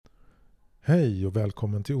Hej och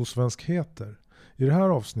välkommen till Osvenskheter. I det här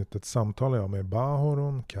avsnittet samtalar jag med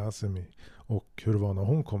Bahoron Kazemi och hur det var när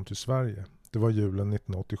hon kom till Sverige. Det var julen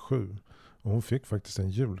 1987 och hon fick faktiskt en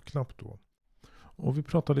julklapp då. Och vi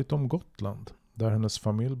pratade lite om Gotland, där hennes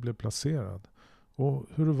familj blev placerad. Och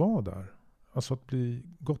hur det var där, alltså att bli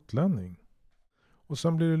gotlänning. Och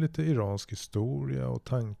sen blir det lite iransk historia och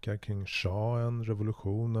tankar kring shahen,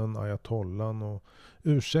 revolutionen, ayatollan och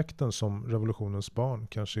ursäkten som revolutionens barn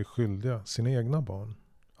kanske är skyldiga sina egna barn.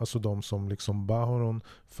 Alltså de som liksom Bahoron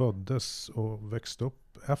föddes och växte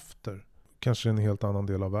upp efter. Kanske en helt annan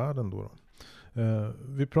del av världen då.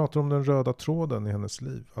 Vi pratar om den röda tråden i hennes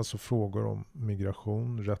liv. Alltså frågor om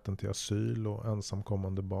migration, rätten till asyl och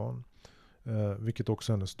ensamkommande barn. Vilket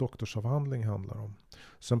också hennes doktorsavhandling handlar om.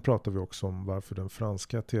 Sen pratar vi också om varför den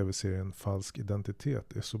franska tv-serien Falsk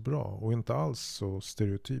identitet är så bra och inte alls så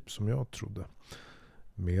stereotyp som jag trodde.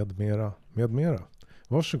 Med mera.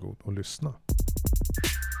 Varsågod och lyssna.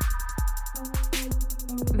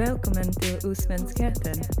 Välkommen till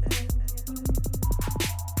Osvenskheter.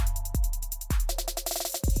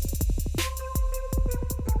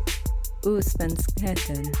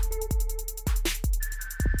 Osvenskheter.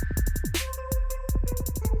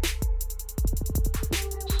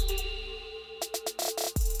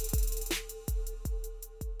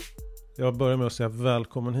 Jag börjar med att säga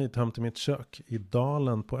välkommen hit hem till mitt kök i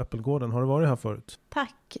Dalen på Äppelgården. Har du varit här förut?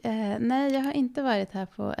 Tack. Nej, jag har inte varit här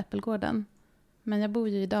på Äppelgården. Men jag bor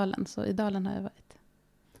ju i Dalen, så i Dalen har jag varit.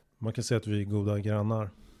 Man kan säga att vi är goda grannar.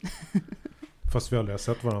 Fast vi aldrig har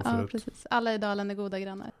sett varandra förut. Ja, precis. Alla i Dalen är goda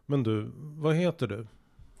grannar. Men du, vad heter du?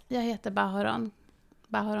 Jag heter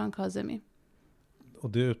Bahoron Kazemi. Och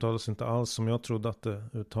det uttalas inte alls som jag trodde att det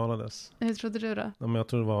uttalades. Hur trodde du då? Ja, men jag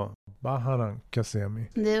tror det var Bahoron Kazemi.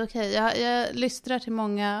 Det är okej. Jag lystrar till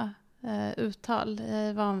många uttal. Jag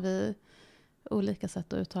är van vid olika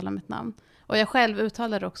sätt att uttala mitt namn. Och jag själv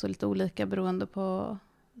uttalar också lite olika beroende på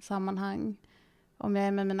sammanhang. Om jag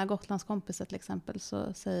är med mina gotlandskompisar till exempel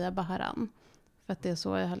så säger jag Baharan. För att det är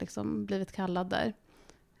så jag har liksom blivit kallad där.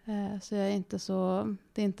 Så jag är inte så,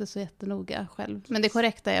 det är inte så jättenoga själv. Men det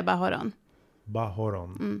korrekta är Bahoron.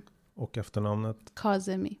 Bahoron. Mm. Och efternamnet?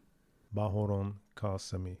 Kazemi. Bahoron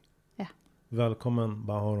Kazemi. Ja. Välkommen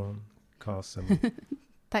Bahoron Kazemi.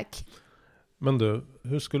 Tack. Men du,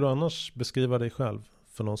 hur skulle du annars beskriva dig själv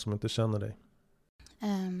för någon som inte känner dig?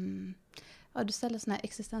 Ja, du ställer såna här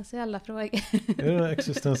existentiella frågor. Är det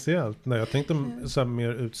existentiellt? Nej, jag tänkte så här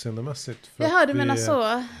mer utseendemässigt. För Jaha, du menar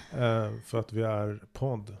så. För att vi är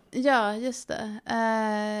podd. Ja, just det.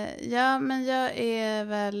 Ja, men jag är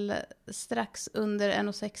väl strax under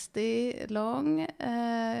 1,60 lång.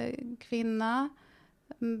 Kvinna.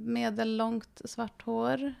 Medellångt svart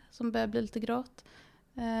hår som börjar bli lite grått.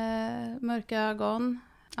 Mörka ögon.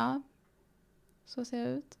 Ja, så ser jag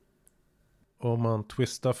ut. Om man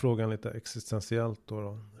twistar frågan lite existentiellt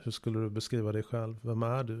då. Hur skulle du beskriva dig själv? Vem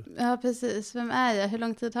är du? Ja, precis. Vem är jag? Hur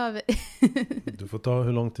lång tid har vi? Du får ta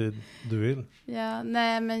hur lång tid du vill. Ja,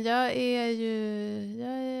 nej, men jag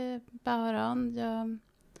är Bahoron. Jag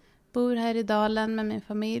bor här i Dalen med min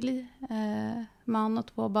familj. Man och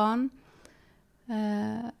 2 barn.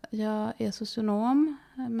 Jag är socionom,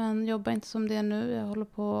 men jobbar inte som det nu. Jag håller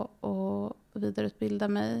på att vidareutbilda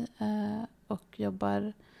mig och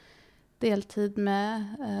jobbar deltid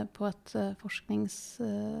med på ett en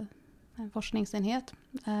forskningsenhet.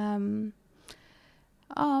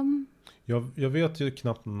 Jag vet ju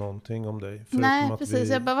knappt någonting om dig. Nej, precis.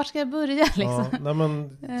 Jag bara, var ska jag börja liksom? Ja, nej,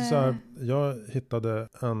 men så här, jag hittade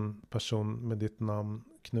en person med ditt namn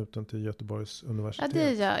knuten till Göteborgs universitet. Ja,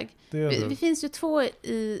 det är jag. Vi finns ju 2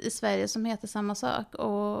 i Sverige som heter samma sak.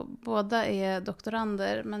 Och båda är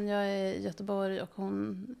doktorander. Men jag är i Göteborg och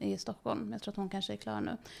hon är i Stockholm. Jag tror att hon kanske är klar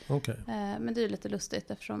nu. Okay. Men det är lite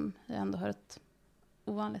lustigt eftersom jag ändå har ett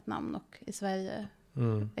ovanligt namn. Och i Sverige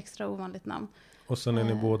extra ovanligt namn. Och sen är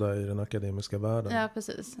ni båda i den akademiska världen. Ja,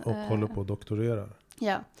 precis. Och håller på att doktorera.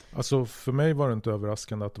 Ja. Alltså för mig var det inte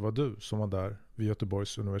överraskande att det var du som var där vid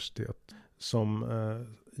Göteborgs universitet. Som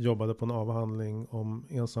jobbade på en avhandling om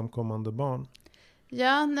ensamkommande barn.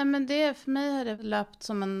 Ja, nej, men det för mig har det löpt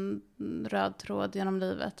som en röd tråd genom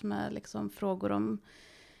livet. Med liksom frågor om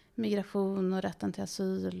migration och rätten till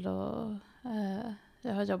asyl. Och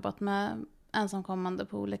jag har jobbat med ensamkommande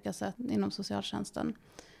på olika sätt inom socialtjänsten.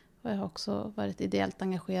 Och jag har också varit ideellt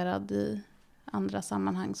engagerad i andra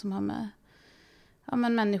sammanhang som har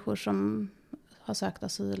med människor som har sökt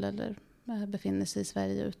asyl eller befinner sig i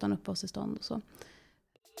Sverige utan uppehållstillstånd och så.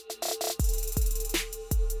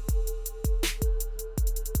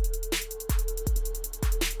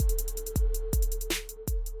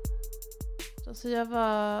 så jag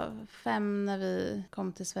var 5 när vi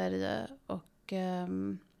kom till Sverige. Och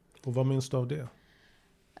vad minns du av det?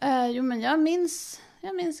 Jo, men jag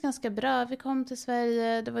minns ganska bra. Vi kom till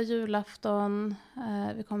Sverige, det var julafton.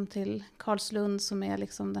 Vi kom till Karlslund som är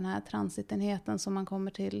liksom den här transitenheten som man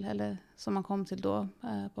kommer till, eller som man kom till då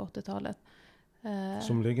på 80-talet.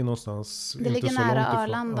 Som ligger någonstans, det inte ligger så nära långt ifrån.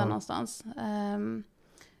 Arlanda någonstans.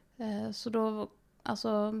 Så då,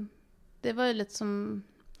 alltså, det var ju lite som,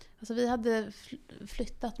 alltså vi hade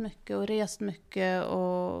flyttat mycket och rest mycket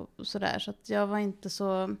och sådär. Så att jag var inte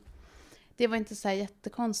så, det var inte så här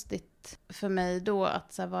jättekonstigt för mig då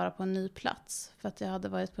att så här vara på en ny plats. För att jag hade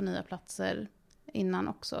varit på nya platser innan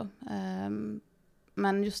också.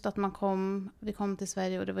 Men just att vi kom till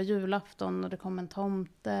Sverige och det var julafton och det kom en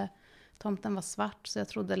tomte. Tomten var svart, så jag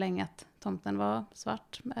trodde länge att tomten var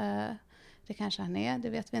svart. Det kanske han är, det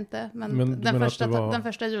vet vi inte. Men den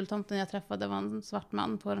första jultomten jag träffade var en svart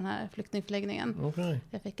man på den här flyktingförläggningen. Okay.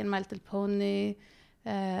 Jag fick en My Little Pony.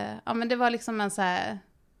 Ja, men det var liksom en så här,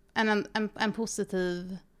 en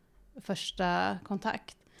positiv första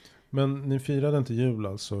kontakt. Men ni firade inte jul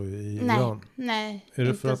alltså i Iran? Nej. Är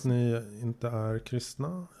det för att ni inte är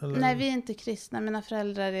kristna? Eller? Nej, vi är inte kristna. Mina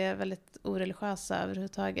föräldrar är väldigt oreligiösa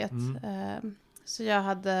överhuvudtaget. Så jag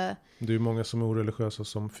hade... Det är ju många som är oreligiösa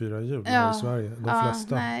som firar jul i Sverige. De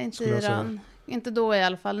flesta. Nej, inte i Iran. Inte då i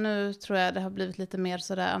alla fall. Nu tror jag det har blivit lite mer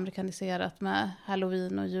sådär amerikaniserat med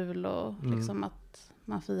Halloween och jul och liksom att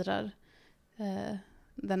man firar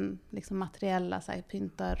den liksom materiella, så här,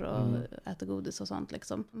 pyntar och äter godis och sånt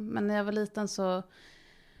liksom. Men när jag var liten så,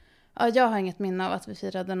 jag har inget minne av att vi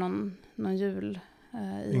firade någon jul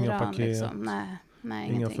i Inga Iran. paket, liksom. Nej,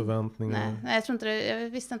 inga ingenting. förväntningar. Nej, jag tror inte det, jag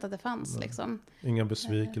visste inte att det fanns liksom. Inga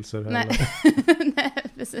besvikelser Nej. heller. Nej,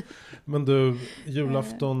 precis. Men du,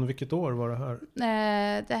 julafton, vilket år var det här?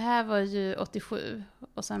 Det här var ju 87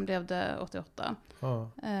 och sen blev det 88.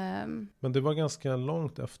 Ja. Men det var ganska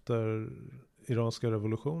långt efter iranska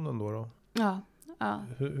revolutionen då? Ja.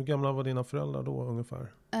 Hur gamla var dina föräldrar då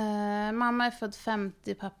ungefär? Mamma är född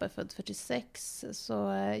 50, pappa är född 46.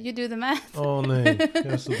 Så you do the math. Nej, jag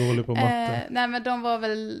är så dålig på matte. Nej, men de var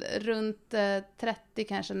väl runt 30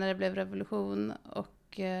 kanske när det blev revolution.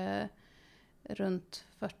 Och runt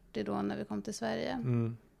 40 då när vi kom till Sverige.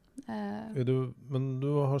 Men du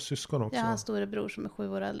har syskon också? Jag har en storebror som är 7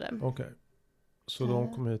 år äldre. Okej. Så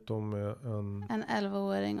de kom hit då med en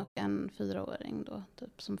 11-åring och en 4-åring då,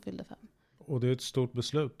 typ, som fyllde 5. Och det är ett stort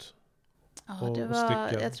beslut.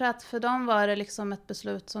 Ja, jag tror att för dem var det liksom ett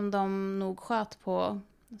beslut som de nog sköt på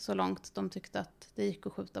så långt de tyckte att det gick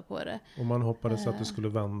att skjuta på det. Och man hoppades att det skulle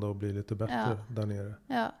vända och bli lite bättre där nere.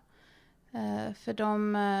 Ja, för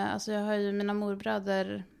dem, alltså jag har ju mina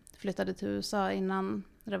morbröder flyttade till USA innan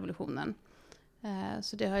revolutionen.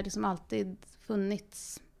 Så det har ju liksom alltid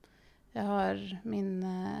funnits. Jag har min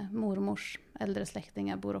mormors äldre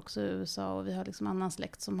släktingar bor också i USA och vi har liksom annan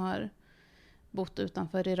släkt som har bott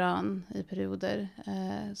utanför Iran i perioder.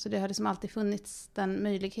 Så det har liksom alltid funnits den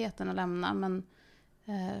möjligheten att lämna. Men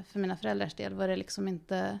för mina föräldrars del var det liksom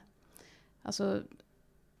inte, alltså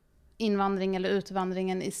invandring eller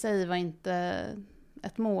utvandringen i sig var inte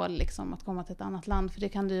ett mål liksom, att komma till ett annat land. För det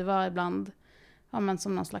kan det ju vara ibland, men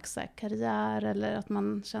som någon slags karriär eller att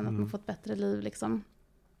man känner att man får ett bättre liv liksom.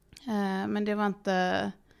 Men det var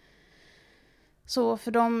inte så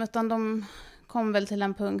för dem, utan de kom väl till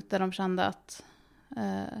en punkt där de kände att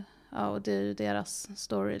och det är ju deras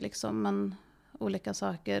story liksom, men olika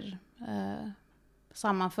saker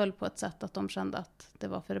sammanföll på ett sätt att de kände att det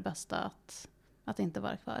var för det bästa att inte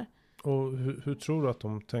vara kvar. Och hur tror du att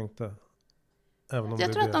de tänkte? Även om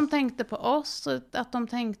jag tror att de tänkte på oss och att de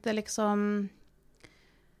tänkte liksom,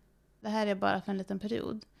 det här är bara för en liten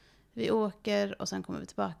period. Vi åker och sen kommer vi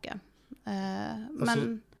tillbaka.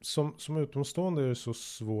 Men som utomstående är det så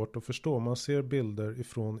svårt att förstå. Man ser bilder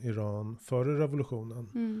ifrån Iran före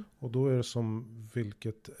revolutionen. Och då är det som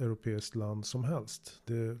vilket europeiskt land som helst.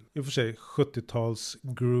 Det är i och för sig 70-tals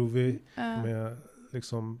groovy med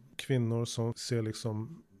liksom kvinnor som ser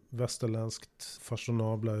liksom västerländskt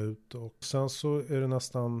fashionabla ut. Och sen så är det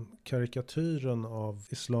nästan karikatyren av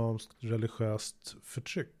islamskt religiöst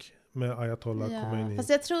förtryck med Ayatollah Khomeini. Fast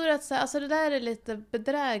jag tror att alltså det där är lite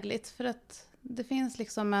bedrägligt för att det finns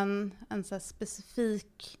liksom en så här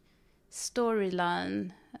specifik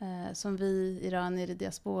storyline som vi iranier i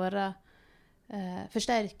diaspora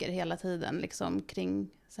förstärker hela tiden liksom, kring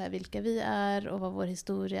så här, vilka vi är och vad vår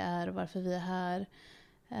historia är och varför vi är här.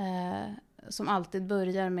 Som alltid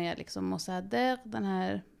börjar med liksom Mossadegh, den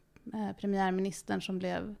här premiärministern som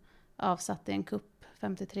blev avsatt i en kupp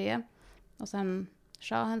 53. Och sen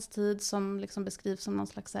Shahens tid som liksom beskrivs som någon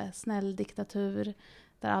slags snäll diktatur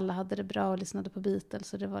där alla hade det bra och lyssnade på Beatles,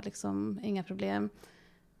 så det var liksom inga problem.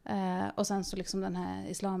 Och sen så liksom den här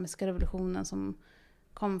islamiska revolutionen som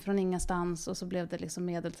kom från ingenstans, och så blev det liksom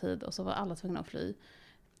medeltid och så var alla tvungna att fly.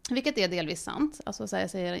 Vilket är delvis sant. Alltså så jag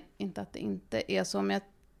säger inte att det inte är så, men jag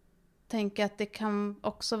tänker att det kan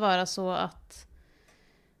också vara så att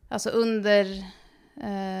alltså under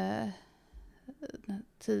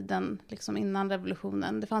tiden liksom innan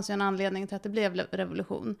revolutionen, det fanns ju en anledning till att det blev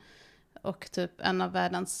revolution, och typ en av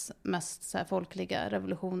världens mest så här, folkliga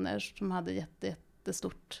revolutioner som hade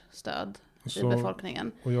jättestort stöd i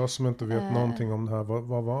befolkningen. Och jag som inte vet någonting om det här,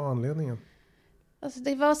 vad var anledningen? Alltså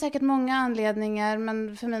det var säkert många anledningar,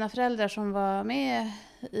 men för mina föräldrar som var med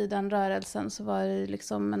i den rörelsen så var det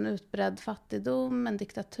liksom en utbredd fattigdom, en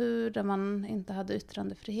diktatur där man inte hade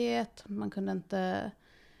yttrandefrihet, man kunde inte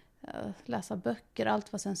läsa böcker,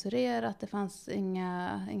 allt var censurerat, det fanns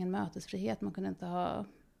ingen mötesfrihet, man kunde inte ha,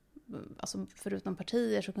 alltså förutom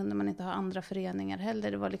partier så kunde man inte ha andra föreningar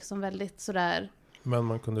heller, det var liksom väldigt sådär. Men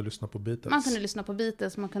man kunde lyssna på Beatles. Man kunde lyssna på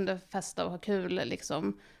Beatles, man kunde festa och ha kul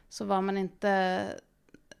liksom. Så var man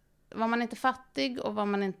inte fattig och var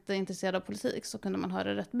man inte intresserad av politik så kunde man ha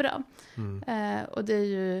det rätt bra. Och det är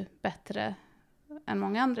ju bättre än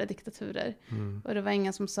många andra diktaturer. Och det var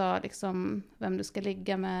ingen som sa liksom vem du ska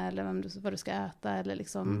ligga med eller vad du ska äta eller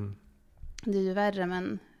liksom. Det är ju värre med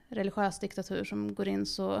en religiös diktatur som går in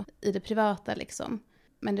så i det privata liksom.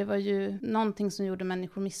 Men det var ju någonting som gjorde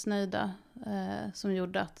människor missnöjda, som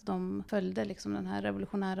gjorde att de följde liksom den här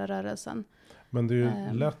revolutionära rörelsen. Men det är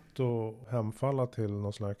ju lätt att hemfalla till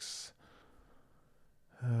någon slags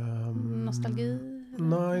nostalgi?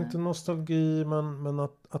 Nej, inte nostalgi, men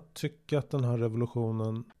att tycka att den här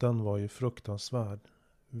revolutionen, den var ju fruktansvärd.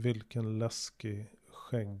 Vilken läskig,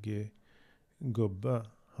 skäggig gubbe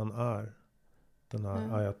han är, den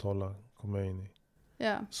här Ayatollah Khomeini.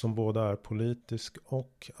 Ja. Som både är politisk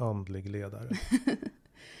och andlig ledare.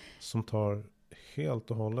 Som tar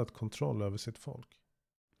helt och hållet kontroll över sitt folk.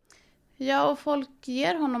 Ja, och folk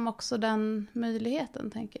ger honom också den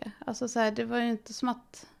möjligheten, tänker jag. Alltså så här, det var ju inte som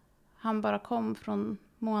att han bara kom från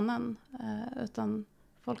månen. Utan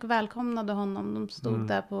folk välkomnade honom. De stod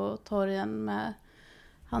där på torgen med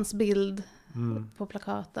hans bild på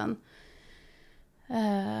plakaten.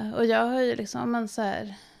 Och jag har ju liksom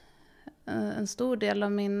en stor del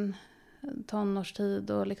av min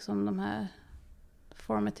tonårstid och liksom de här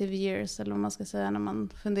formative years, eller vad man ska säga, när man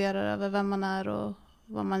funderar över vem man är och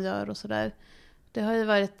vad man gör och sådär. Det har ju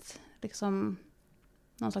varit liksom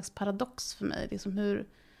någon slags paradox för mig. Liksom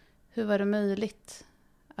hur var det möjligt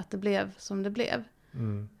att det blev som det blev?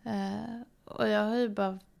 Och jag har ju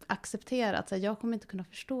bara accepterat att jag kommer inte kunna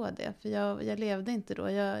förstå det. För jag levde inte då,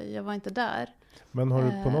 jag var inte där. Men har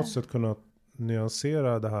du på något sätt kunnat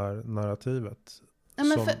nyansera det här narrativet?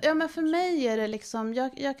 Men för mig är det liksom,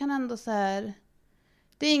 jag kan ändå så här,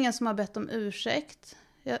 det är ingen som har bett om ursäkt.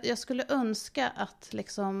 Jag skulle önska att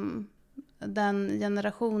liksom den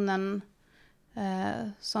generationen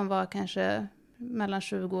som var kanske mellan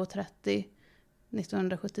 20 och 30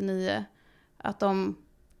 1979, att de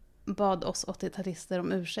bad oss 80-talister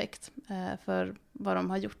om ursäkt för vad de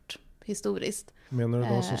har gjort historiskt. Menar du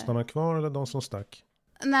de som stannar kvar eller de som stack?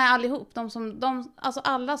 Nej, allihop. Alltså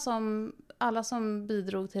alla som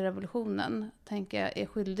bidrog till revolutionen, tänker jag, är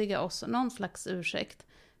skyldiga oss någon slags ursäkt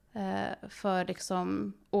för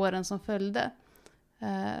liksom åren som följde.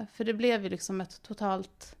 För det blev ju liksom ett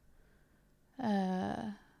totalt,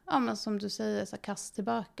 men som du säger, så kast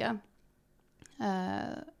tillbaka.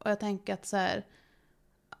 Och jag tänker att så här,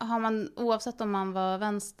 har man, oavsett om man var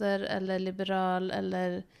vänster eller liberal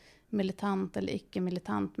eller militant eller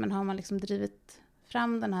icke-militant, men har man liksom drivit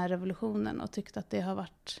fram den här revolutionen och tyckt att det har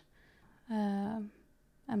varit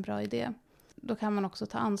en bra idé, då kan man också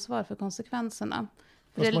ta ansvar för konsekvenserna.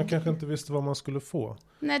 Fast man kanske inte visste vad man skulle få.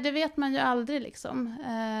 Nej, det vet man ju aldrig liksom.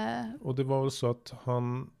 Och det var väl så att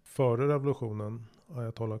han före revolutionen,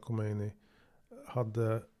 Ayatollah Khomeini,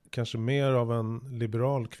 hade kanske mer av en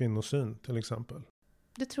liberal kvinnosyn till exempel.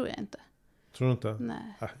 Det tror jag inte. Tror du inte?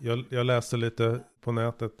 Nej. Jag läste lite på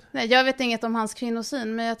nätet. Nej, jag vet inget om hans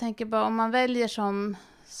kvinnosyn, men jag tänker bara om man väljer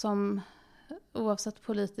som oavsett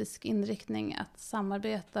politisk inriktning att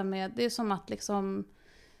samarbeta med, det är som att liksom,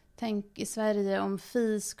 tänk i Sverige om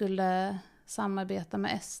Fi skulle samarbeta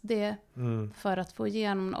med SD för att få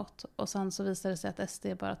igenom något, och sen så visar det sig att SD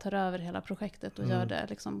bara tar över hela projektet och gör det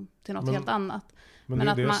liksom till något helt annat.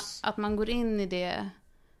 Men att man går in i det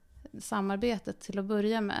samarbetet till att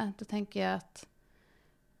börja med, då tänker jag att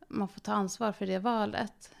man får ta ansvar för det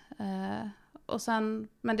valet. Och sen,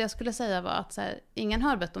 men det jag skulle säga var att så här, ingen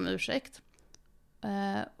har bett om ursäkt.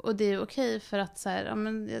 Och det är okej för att så här,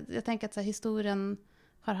 jag tänker att så här, historien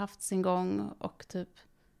har haft sin gång och typ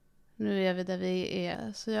nu är vi där vi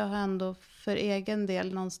är. Så jag har ändå för egen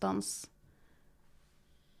del någonstans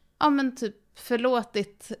typ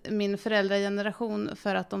förlåtit min föräldrageneration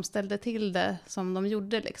för att de ställde till det som de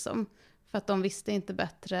gjorde liksom. För att de visste inte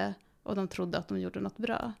bättre och de trodde att de gjorde något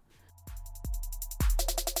bra.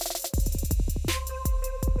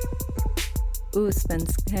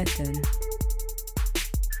 Osvenskheten.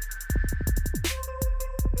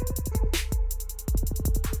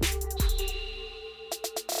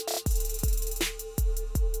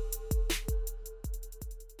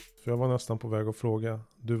 För jag var nästan på väg att fråga.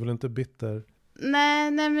 Du är väl inte bitter?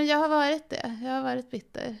 Nej, men jag har varit det. Jag har varit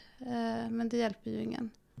bitter. Men det hjälper ju ingen.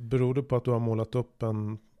 Beror det på att du har målat upp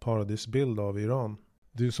en paradisbild av Iran?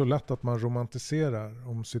 Det är ju så lätt att man romantiserar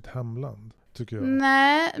om sitt hemland, tycker jag.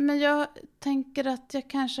 Nej, men jag tänker att jag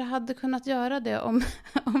kanske hade kunnat göra det om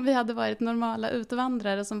vi hade varit normala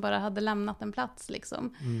utvandrare som bara hade lämnat en plats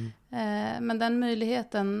liksom. Men den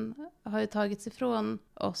möjligheten har ju tagits ifrån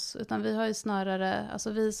oss. Utan vi har ju snarare,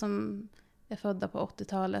 alltså vi som är födda på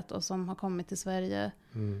 80-talet och som har kommit till Sverige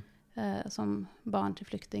som barn till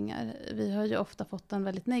flyktingar. Vi har ju ofta fått en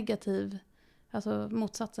väldigt negativ, alltså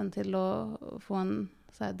motsatsen till att få en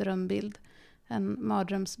så här drömbild. En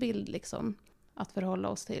mardrömsbild liksom att förhålla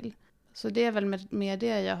oss till. Så det är väl med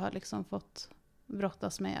det jag har liksom fått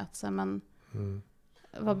brottas med. Att säga, men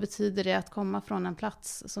vad betyder det att komma från en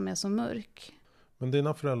plats som är så mörk? Men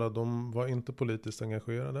dina föräldrar, de var inte politiskt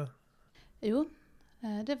engagerade? Jo,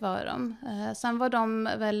 det var de. Sen var de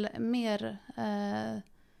väl mer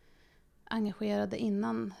engagerade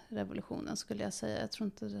innan revolutionen skulle jag säga.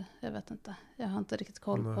 Jag vet inte. Jag har inte riktigt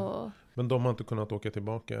koll på... Men de har inte kunnat åka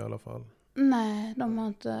tillbaka i alla fall? Nej, de har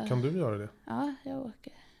inte... Kan du göra det? Ja, jag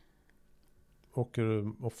åker. Åker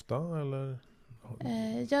du ofta eller?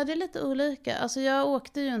 Ja, det är lite olika. Alltså jag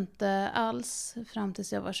åkte ju inte alls fram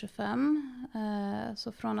tills jag var 25.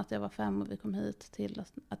 Så från att jag var 5 och vi kom hit till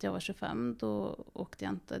att jag var 25, då åkte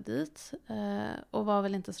jag inte dit. Och var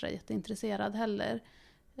väl inte så jätteintresserad heller.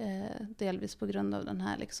 Delvis på grund av den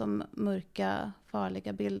här liksom mörka,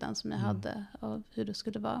 farliga bilden som jag hade av hur det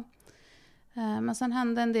skulle vara. Men sen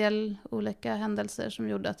hände en del olika händelser som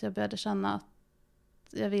gjorde att jag började känna att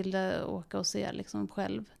jag ville åka och se liksom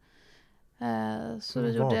själv. Så då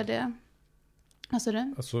gjorde jag det. Alltså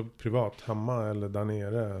du? Alltså privat, hemma eller där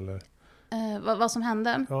nere eller? Vad som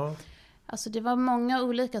hände? Ja. Alltså det var många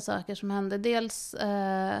olika saker som hände. Dels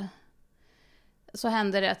så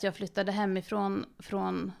hände det att jag flyttade hemifrån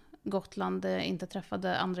från Gotland där jag inte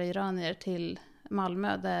träffade andra iranier till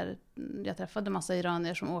Malmö där jag träffade massa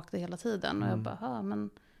iranier som åkte hela tiden. Och jag bara, men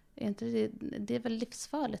är inte det är väl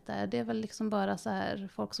livsfarligt där? Det är väl liksom bara så här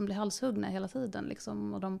folk som blir halshuggna hela tiden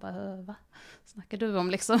liksom. Och de bara, vad snackar du om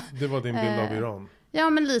liksom? Det var din bild av Iran? Ja,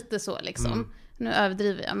 men lite så liksom. Nu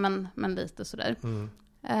överdriver jag, men lite sådär.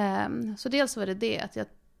 Så dels var det att jag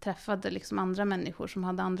träffade liksom andra människor som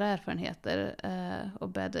hade andra erfarenheter och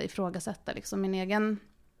började ifrågasätta liksom min egen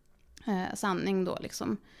sanning då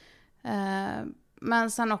liksom.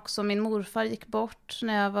 Men sen också min morfar gick bort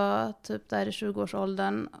när jag var typ där i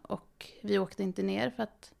 20-årsåldern och vi åkte inte ner för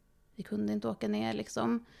att vi kunde inte åka ner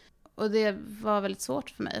liksom. Och det var väldigt svårt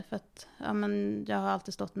för mig för att jag har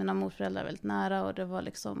alltid stått mina morföräldrar väldigt nära och det var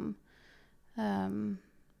liksom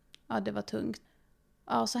det var tungt.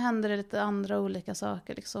 Ja, och så hände det lite andra olika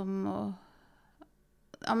saker liksom och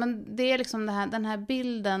men det är liksom den här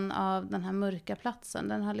bilden av den här mörka platsen,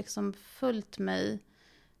 den har liksom följt mig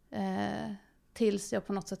tills jag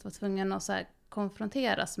på något sätt var tvungen att så här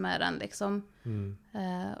konfronteras med den liksom.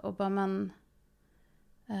 Och bara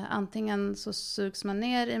antingen så sugs man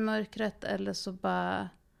ner i mörkret eller så bara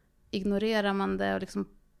ignorerar man det och liksom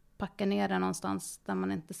packar ner det någonstans där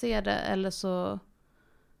man inte ser det, eller så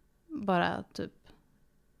bara typ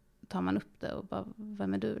tar man upp det och bara,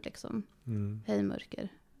 vem är du liksom? Hej mörker,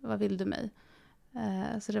 vad vill du mig?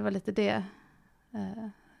 Så det var lite det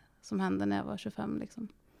som hände när jag var 25 liksom.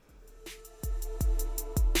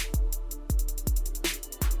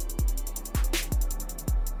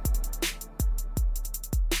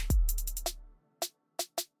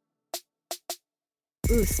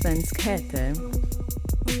 Osvenskheten.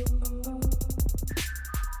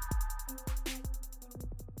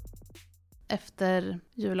 Efter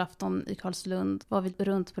julafton i Karlslund var vi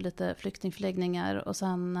runt på lite flyktingförläggningar och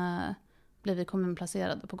sen blev vi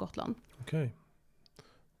kommunplacerade på Gotland. Okej.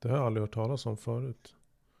 Det har jag aldrig hört talas om förut.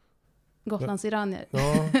 Gotlands iranier.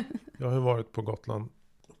 Ja, jag har varit på Gotland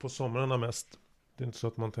på somrarna mest. Det är inte så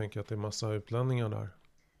att man tänker att det är massa utlänningar där.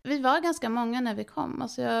 Vi var ganska många när vi kom.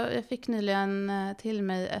 Alltså jag fick nyligen till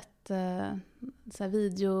mig ett så här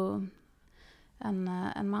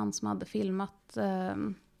en man som hade filmat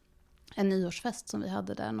en nyårsfest som vi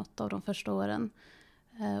hade där något av de första åren.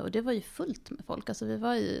 Och det var ju fullt med folk. Alltså vi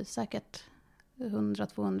var ju säkert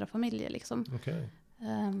 100-200 familjer liksom. Okej.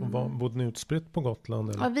 Och bodde ni utspritt på Gotland?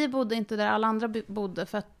 Eller? Ja, vi bodde inte där alla andra bodde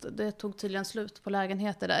för att det tog tydligen slut på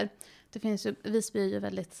lägenheter där. Det finns ju, Visby är ju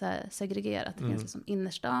väldigt så här segregerat. Det finns liksom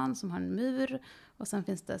innerstan som har en mur. Och sen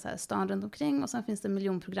finns det så här stan runt omkring. Och sen finns det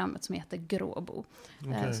miljonprogrammet som heter Gråbo.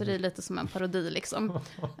 Okay. Så det är lite som en parodi liksom.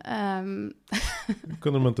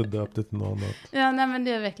 Kunde de inte döpt det till något annat? Ja, nej men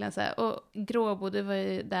det är verkligen så här. Och Gråbo, det var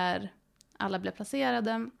ju där alla blev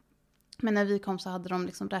placerade. Men när vi kom så hade de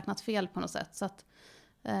liksom räknat fel på något sätt. Så att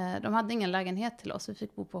de hade ingen lägenhet till oss. Vi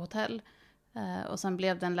fick bo på hotell. Och sen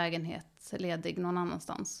blev det en lägenhet ledig någon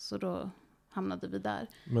annanstans. Så då hamnade vi där.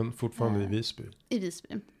 Men fortfarande i Visby? I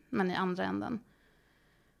Visby, men i andra änden.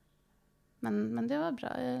 Men det var bra.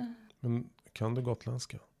 Men kan du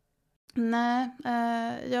gotländska? Nej,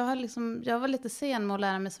 jag var lite sen med att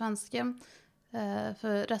lära mig svenska.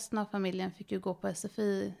 För resten av familjen fick ju gå på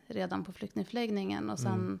SFI redan på flyktingförläggningen. Och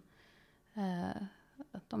sen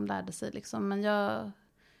att de lärde sig liksom. Men jag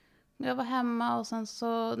var hemma och sen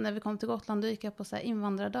så när vi kom till Gotland då gick jag på så här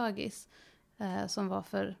invandrardagis. Som var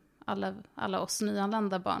för alla oss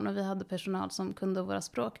nyanlända barn. Och vi hade personal som kunde våra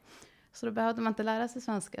språk. Så då behövde man inte lära sig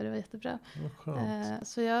svenska. Det var jättebra.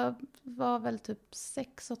 Så jag var väl typ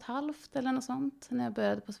 6,5 eller något sånt. När jag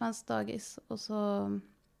började på svensk dagis. Och så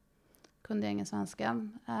kunde jag ingen svenska.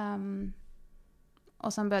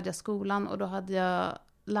 Och sen började jag skolan. Och då hade jag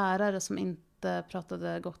lärare som inte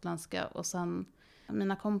pratade gotländska. Och sen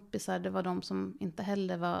mina kompisar, det var de som inte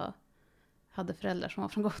heller hade föräldrar som var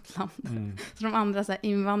från Gotland. Så de andra så här,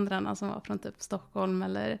 invandrarna som var från typ Stockholm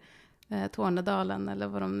eller Tornedalen eller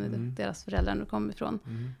var deras föräldrar nu kom ifrån.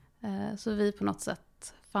 Så vi på något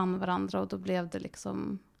sätt fann varandra och då blev det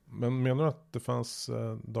liksom... Men menar du att det fanns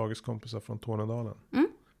dagiskompisar från Tornedalen?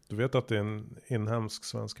 Du vet att det är en inhemsk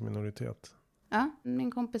svensk minoritet? Ja,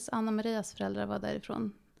 min kompis Anna-Marias föräldrar var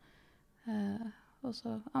därifrån. Och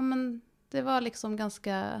så, ja men det var liksom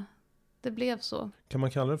ganska... Det blev så. Kan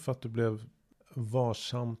man kalla det för att du blev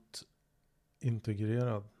varsamt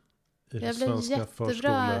integrerad i det svenska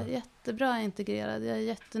förskolan? Jag blev jättebra integrerad. Jag är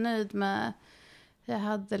jättenöjd med... Jag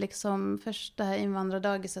hade liksom... Först det här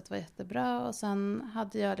invandrardagiset var jättebra. Och sen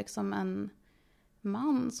hade jag liksom en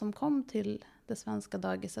man som kom till det svenska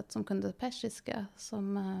dagiset som kunde persiska.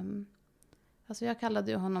 Som... Alltså jag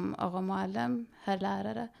kallade ju honom Aramualem, herr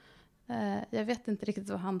lärare. Jag vet inte riktigt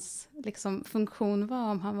vad hans liksom, funktion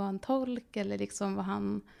var. Om han var en tolk eller liksom vad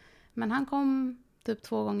han... Men han kom typ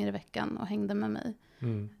 2 gånger i veckan och hängde med mig.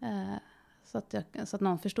 Så att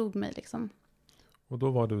någon förstod mig liksom. Och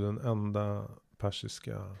då var du den enda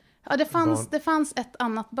persiska... Ja, det fanns ett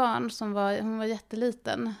annat barn hon var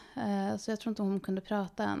jätteliten. Så jag tror inte hon kunde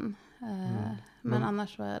prata än. Men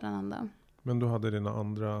annars var jag den enda. Men du hade dina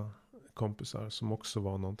andra kompisar som också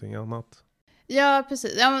var någonting annat? Ja,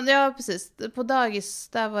 precis. Ja, precis. På dagis,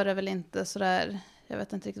 där var det väl inte sådär... Jag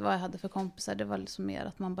vet inte riktigt vad jag hade för kompisar. Det var liksom mer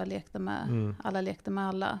att man bara lekte med... Alla lekte med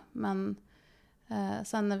alla. Men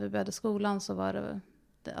sen när vi började skolan så var det...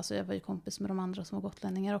 Alltså jag var ju kompis med de andra som var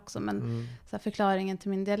gotlänningar också. Men så här, förklaringen till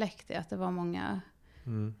min dialekt är att det var många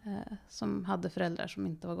som hade föräldrar som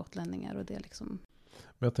inte var gotlänningar. Och det liksom...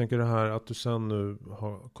 Men jag tänker det här att du sen nu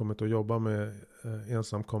har kommit att jobba med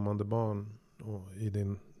ensamkommande barn i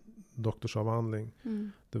din doktorsavhandling.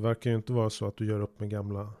 Det verkar ju inte vara så att du gör upp med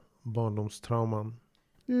gamla barndomstrauman.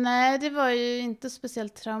 Nej, det var ju inte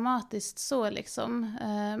speciellt traumatiskt så liksom.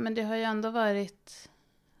 Men det har ju ändå varit...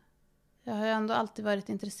 Jag har ju ändå alltid varit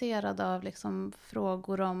intresserad av liksom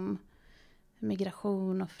frågor om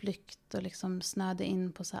migration och flykt. Och liksom snöade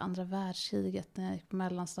in på så här andra världskriget när jag gick på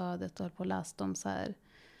mellanstadiet. Och höll på och läste om så här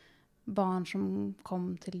barn som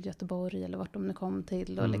kom till Göteborg eller vart de nu kom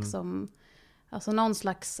till. Och liksom... Alltså någon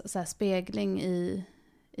slags så här spegling i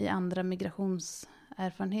andra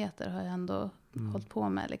migrationserfarenheter har jag ändå hållit på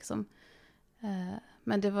med liksom.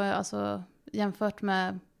 Men det var alltså jämfört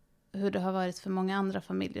med hur det har varit för många andra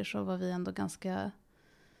familjer så var vi ändå ganska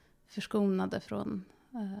förskonade från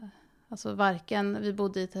alltså varken vi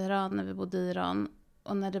bodde i Teheran när vi bodde i Iran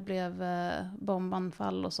och när det blev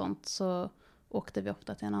bombanfall och sånt så åkte vi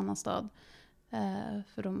ofta till en annan stad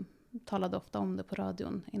för de talade ofta om det på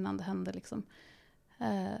radion innan det hände liksom.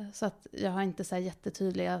 Så att jag har inte så här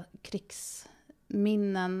jättetydliga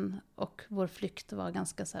krigsminnen och vår flykt var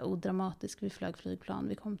ganska så här odramatisk. Vi flög flygplan,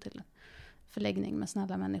 vi kom till förläggning med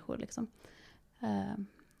snälla människor liksom.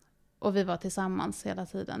 Och vi var tillsammans hela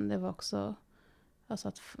tiden. Det var också alltså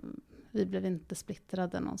att vi blev inte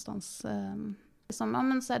splittrade någonstans. Som, ja,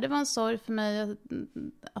 men så här, det var en sorg för mig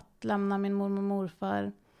att lämna min mormor och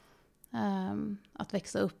morfar. Att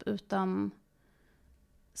växa upp utan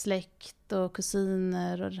släkt och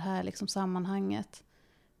kusiner och det här liksom sammanhanget.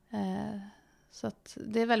 Så att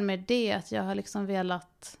det är väl mer det att jag har liksom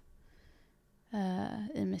velat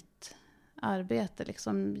i mitt arbete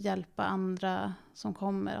liksom hjälpa andra som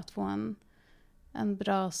kommer att få en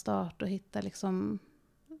bra start och hitta liksom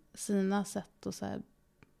sina sätt att så här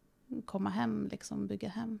komma hem, liksom bygga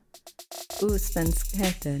hem.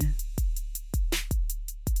 Osvenskheter.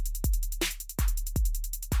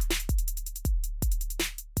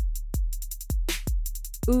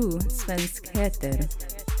 Osvenskheter.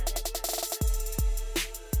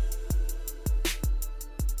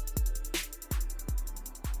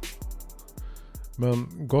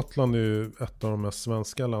 Men Gotland är ju ett av de mest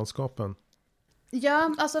svenska landskapen.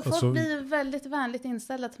 Ja, alltså folk blir väldigt vänligt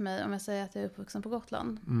inställda till mig om jag säger att jag är uppvuxen på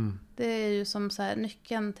Gotland. Mm. Det är ju som så här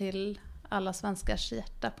nyckeln till alla svenskars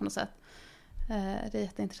hjärta på något sätt. Det är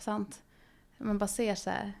jätteintressant. Man bara ser så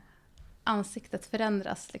här ansiktet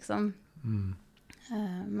förändras liksom. Mm.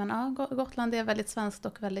 Men ja, Gotland är väldigt svenskt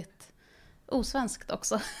och väldigt osvenskt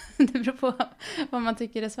också. Det beror på vad man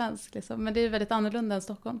tycker är svenskt liksom. Men det är väldigt annorlunda än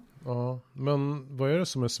Stockholm. Ja, men vad är det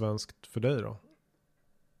som är svenskt för dig då?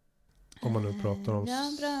 Om man nu pratar om...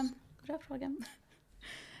 Ja, bra fråga.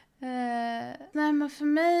 Nej, men för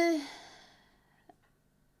mig...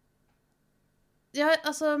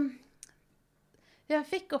 Jag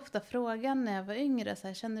fick ofta frågan när jag var yngre. Så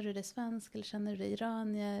här, känner du dig svensk eller känner du dig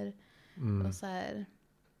iranier? Mm. Och, så här,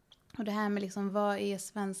 och det här med liksom, vad är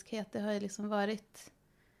svenskhet? Det har ju liksom varit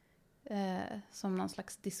som någon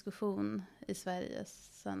slags diskussion i Sverige.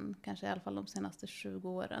 Sen kanske i alla fall de senaste 20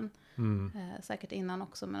 åren. Mm. Säkert innan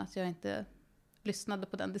också, men att jag inte lyssnade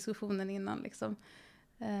på den diskussionen innan liksom.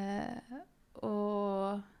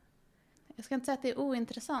 Och jag ska inte säga att det är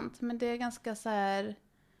ointressant, men det är ganska så här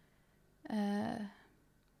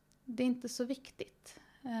det är inte så viktigt.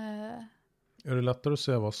 Är det lättare att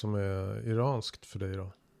säga vad som är iranskt för dig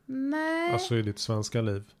då? Nej. Alltså i ditt svenska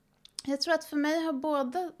liv? Jag tror att för mig har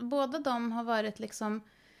båda de har varit liksom,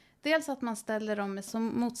 dels att man ställer dem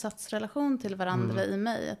som motsatsrelation till varandra i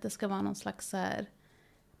mig. Att det ska vara någon slags så här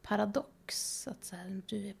paradox. Att så här,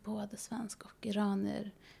 du är både svensk och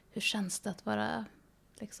iranier. Hur känns det att vara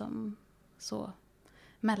liksom så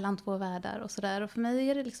mellan två världar och sådär. Och för mig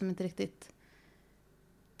är det liksom inte riktigt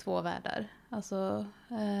två världar. Alltså,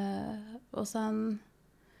 och sen...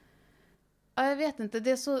 Ja, jag vet inte.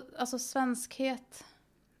 Det är så, alltså svenskhet...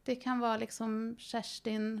 Det kan vara liksom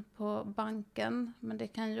Kerstin på banken. Men det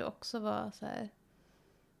kan ju också vara så här...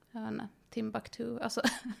 Jag vet inte, Timbuktu. Alltså,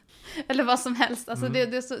 eller vad som helst. Alltså det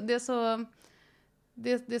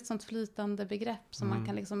är ett sånt flytande begrepp som man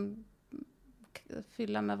kan liksom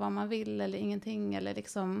fylla med vad man vill eller ingenting. Eller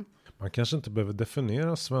liksom... Man kanske inte behöver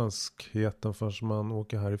definiera svenskheten förrän man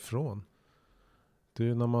åker härifrån. Det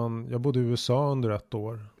är när jag bodde i USA under 1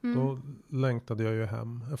 år. Då längtade jag ju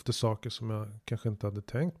hem efter saker som jag kanske inte hade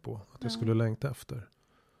tänkt på att jag skulle längta efter.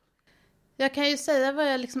 Jag kan ju säga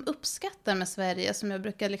vad jag liksom uppskattar med Sverige, som jag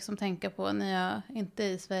brukar liksom tänka på när jag inte är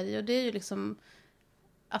i Sverige. Och det är ju liksom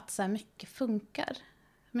att så här mycket funkar.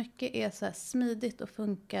 Mycket är så här smidigt och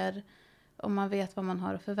funkar. Och man vet vad man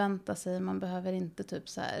har att förvänta sig. Man behöver inte typ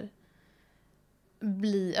så här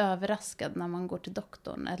bli överraskad när man går till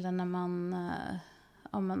doktorn. Eller när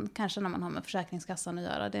man kanske när man har med Försäkringskassan att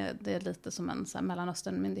göra. Det är lite som en så här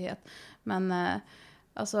Mellanösternmyndighet. Men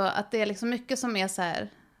alltså att det är liksom mycket som är så här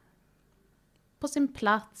på sin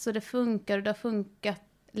plats. Och det funkar, och det har funkat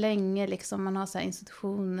länge. Liksom. Man har så här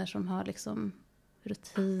institutioner som har liksom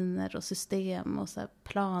rutiner och system och så här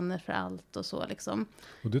planer för allt och så liksom.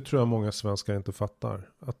 Och det tror jag många svenskar inte fattar.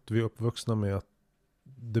 Att vi är uppvuxna med att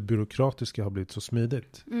det byråkratiska har blivit så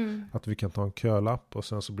smidigt. Att vi kan ta en kölapp och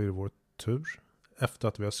sen så blir det vår tur. Efter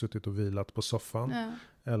att vi har suttit och vilat på soffan. Ja.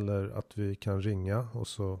 Eller att vi kan ringa och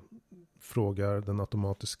så frågar den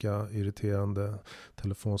automatiska irriterande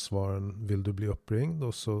telefonsvararen: vill du bli uppringd?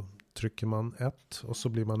 Och så trycker man 1 och så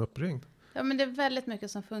blir man uppringd. Ja, men det är väldigt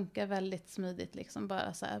mycket som funkar väldigt smidigt. Liksom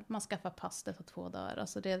bara så här, man skaffar pass, det tar 2 dagar.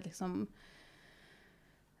 Alltså det är liksom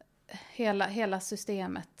hela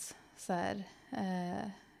systemet så här,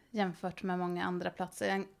 jämfört med många andra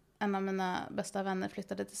platser. En av mina bästa vänner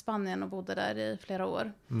flyttade till Spanien och bodde där i flera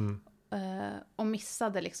år. Och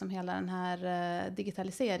missade liksom hela den här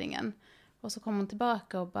digitaliseringen. Och så kom hon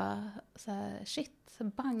tillbaka och bara så här, shit,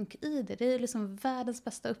 bank-id, det är liksom världens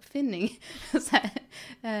bästa uppfinning. Så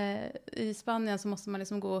här, i Spanien så måste man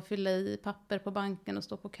liksom gå och fylla i papper på banken och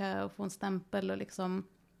stå på kö och få en stämpel och liksom,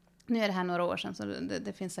 nu är det här några år sedan så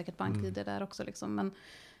det finns säkert bank-id där också liksom, men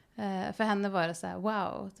För henne var det så här,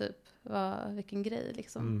 wow, typ, vilken grej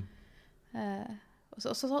liksom.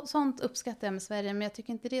 Och sånt uppskattar jag med Sverige, men jag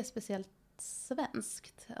tycker inte det är speciellt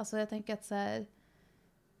svenskt. Alltså jag tänker att så här,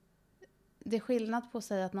 det är skillnad på att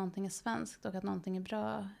säga att någonting är svenskt och att någonting är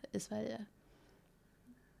bra i Sverige.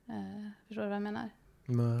 Förstår du vad jag menar?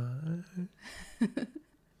 Nej.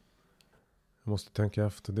 Jag måste tänka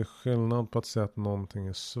efter. Det är skillnad på att säga att någonting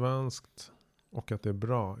är svenskt och att det är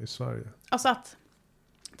bra i Sverige. Alltså att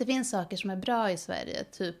det finns saker som är bra i Sverige.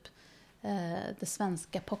 Typ det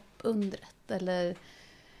svenska popundret. Eller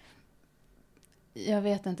jag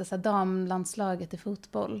vet inte, så här, damlandslaget i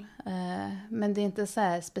fotboll. Men det är inte så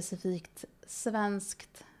här specifikt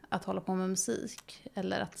svenskt att hålla på med musik.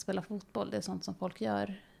 Eller att spela fotboll. Det är sånt som folk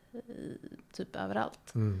gör typ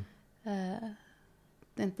överallt.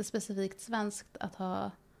 Det är inte specifikt svenskt att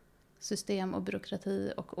ha system och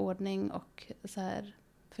byråkrati och ordning och så här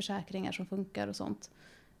försäkringar som funkar och sånt.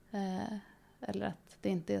 Eller att det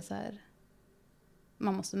inte är så här,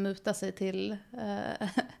 man måste muta sig till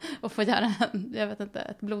och få göra jag vet inte,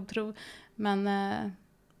 ett blodprov. Men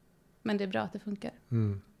det är bra att det funkar.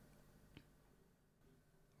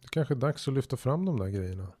 Det kanske är dags att lyfta fram de där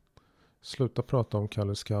grejerna. Sluta prata om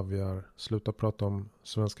Kalles Kaviar. Sluta prata om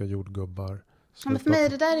svenska jordgubbar. Men för mig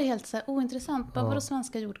det där är helt så här ointressant. Bara vadå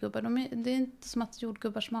svenska jordgubbar? Det är inte som att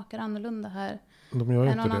jordgubbar smakar annorlunda här än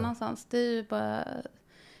någon annanstans. Det är ju bara...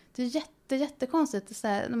 Det är jättekonstigt. Det är så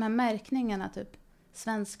här, de här märkningarna typ.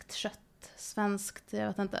 Svenskt kött. Svenskt, jag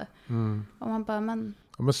vet inte. Och man bara, men...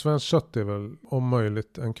 Ja, men svenskt kött är väl om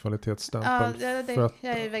möjligt en kvalitetsstämpel. Ja, för att,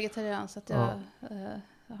 jag är ju vegetarian så att jag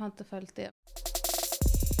har inte följt det.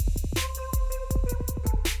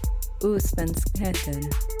 Osvenskheter.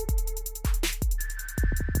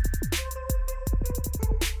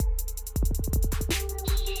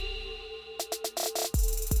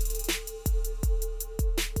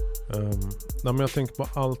 men jag tänker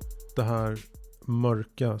på allt det här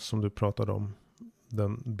mörka som du pratade om.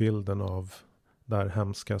 Den bilden av det här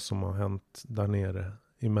hemska som har hänt där nere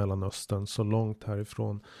i Mellanöstern. Så långt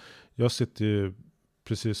härifrån. Jag sitter ju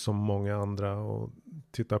precis som många andra och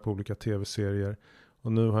tittar på olika tv-serier.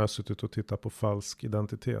 Och nu har jag suttit och tittat på Falsk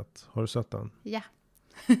identitet. Har du sett den? Ja.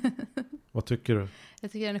 Vad tycker du?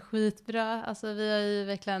 Jag tycker den är skitbra. Alltså vi har ju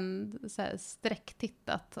verkligen så här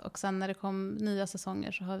sträcktittat. Och sen när det kom nya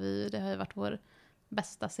säsonger så har det har ju varit vår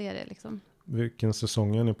bästa serie liksom. Vilken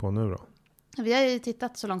säsong är ni på nu då? Vi har ju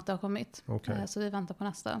tittat så långt det har kommit. Okay. Så vi väntar på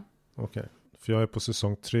nästa. Okej. För jag är på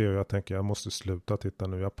säsong 3 och jag tänker jag måste sluta titta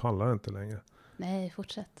nu. Jag pallar inte längre. Nej,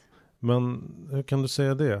 fortsätt. Men hur kan du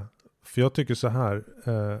säga det? För jag tycker så här,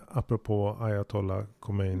 apropå Ayatollah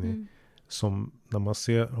Khomeini, som när man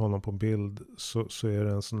ser honom på bild så är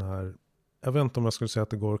det en sån här, jag vet inte om jag skulle säga att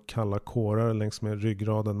det går kalla kårar längs med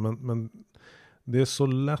ryggraden, men det är så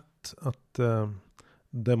lätt att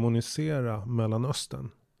demonisera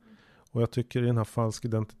Mellanöstern. Och jag tycker i den här Falsk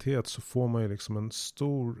identitet så får man ju liksom en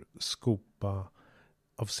stor skopa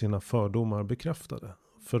av sina fördomar bekräftade.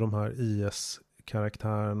 För de här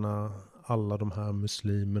IS-karaktärerna, alla de här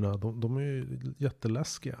muslimerna, de är ju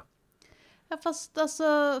jätteläskiga. Ja, fast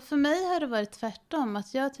alltså för mig har det varit tvärtom.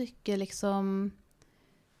 Att jag tycker liksom,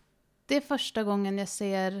 det är första gången jag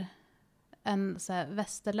ser en så här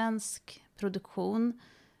västerländsk produktion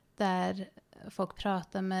där folk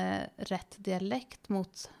pratar med rätt dialekt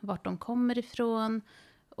mot vart de kommer ifrån.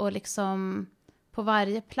 Och liksom på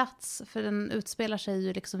varje plats, för den utspelar sig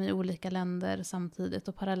ju liksom i olika länder samtidigt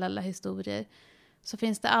och parallella historier. Så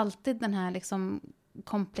finns det alltid den här liksom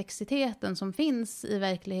komplexiteten som finns i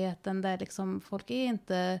verkligheten där liksom folk är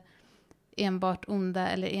inte enbart onda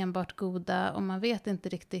eller enbart goda och man vet inte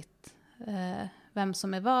riktigt vem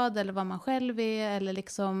som är vad eller vad man själv är eller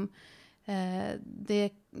liksom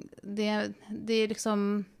det är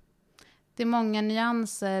liksom det är många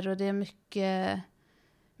nyanser och det är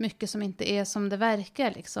mycket som inte är som det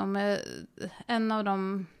verkar liksom. En av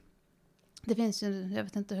dem, det finns ju, jag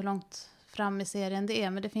vet inte hur långt fram i serien det är,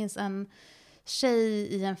 men det finns en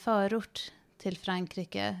tjej i en förort till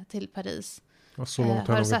Frankrike, till Paris. Och så långt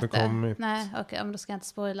har jag inte kommit. Nej, okej, men då ska jag inte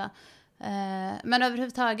spoila. Men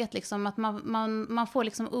överhuvudtaget liksom att man får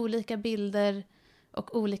liksom olika bilder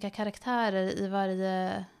och olika karaktärer i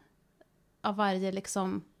varje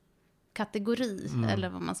liksom kategori, eller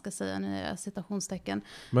vad man ska säga nu är citationstecken.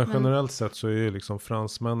 Men generellt sett så är ju liksom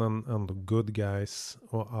fransmännen ändå good guys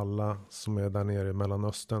och alla som är där nere i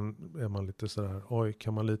Mellanöstern är man lite sådär, oj,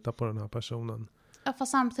 kan man lita på den här personen? Ja,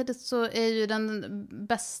 fast samtidigt så är ju den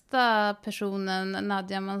bästa personen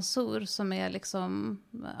Nadia Mansour som är liksom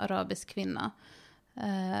arabisk kvinna.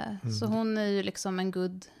 Så hon är ju liksom en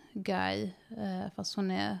good guy, fast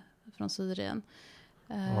hon är från Syrien.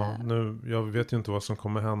 Ja, jag vet ju inte vad som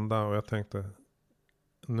kommer hända och jag tänkte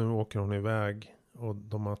nu åker hon iväg och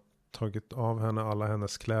de har tagit av henne alla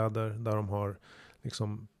hennes kläder där de har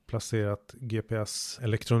liksom placerat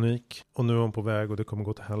GPS-elektronik och nu är hon på väg och det kommer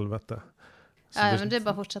gå till helvete. Ja, men det är bara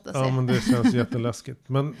att fortsätta se. Ja, men det känns jätteläskigt.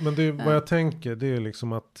 Men det är, vad jag tänker, det är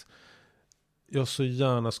liksom att jag så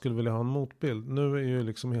gärna skulle vilja ha en motbild. Nu är ju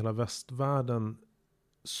liksom hela västvärlden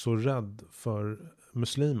så rädd för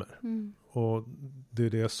muslimer. Och det är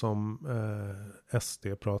det som SD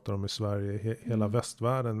pratar om i Sverige. Hela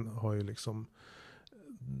västvärlden har ju liksom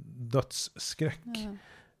dödsskräck.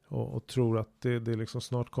 Och tror att det liksom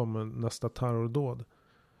snart kommer nästa terrordåd.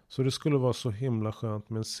 Så det skulle vara så himla skönt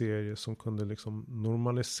med en serie som kunde liksom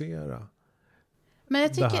normalisera. Men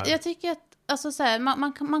jag tycker att alltså så här,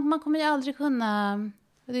 man kommer ju aldrig kunna,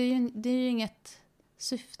 det är ju inget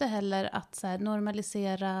syfte heller att så här,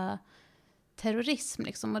 normalisera terrorism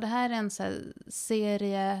liksom. Och det här är en så här,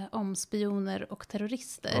 serie om spioner och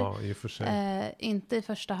terrorister. Ja, i och för sig. Inte i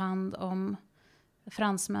första hand om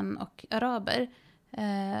fransmän och araber.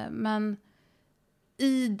 Men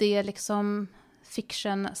i det liksom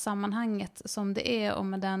fiction-sammanhanget som det är och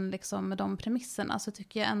med den liksom, med de premisserna så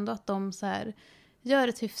tycker jag ändå att de så här gör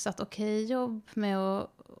ett hyfsat okej jobb med att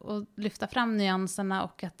lyfta fram nyanserna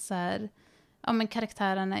och att så här, ja, men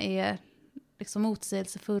karaktärerna är liksom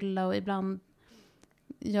motsägelsefulla och ibland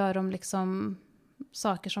gör de liksom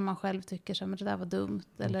saker som man själv tycker som det där var dumt.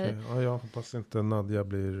 Eller... Okay. Ja, jag hoppas inte Nadja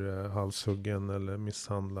blir halshuggen eller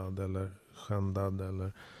misshandlad eller skändad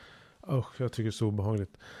eller jag tycker det är så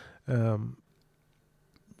obehagligt.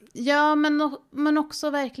 Ja, men också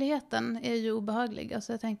verkligheten är ju obehaglig.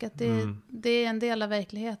 Alltså jag tänker att det är en del av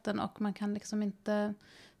verkligheten och man kan liksom inte...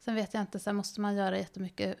 Sen vet jag inte, så måste man göra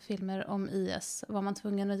jättemycket filmer om IS. Var man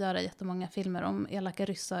tvungen att göra jättemånga filmer om elaka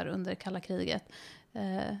ryssar under kalla kriget.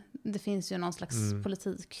 Det finns ju någon slags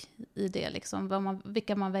politik i det liksom.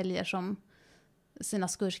 Vilka man väljer som sina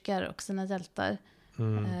skurkar och sina hjältar.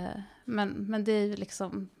 Men det är ju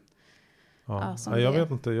liksom... Ja, jag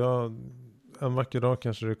vet inte, en vacker dag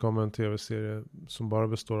kanske det kommer en tv-serie som bara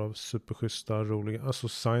består av superschyssta, roliga, alltså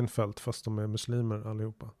Seinfeld fast de är muslimer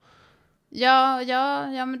allihopa.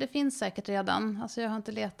 Ja, men det finns säkert redan. Alltså jag har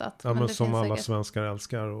inte letat. Ja, men det som finns alla säkert. Svenskar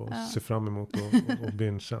älskar och ser fram emot och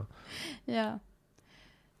bingea. Ja.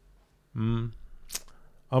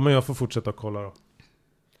 Ja, men jag får fortsätta kolla då.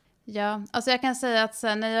 Ja, alltså jag kan säga att så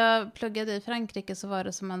här, när jag pluggade i Frankrike så var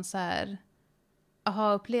det som en så här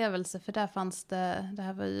aha-upplevelse. För där fanns det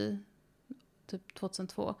här var ju typ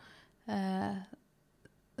 2002.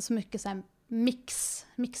 Så mycket så här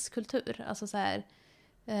mixkultur. Alltså så här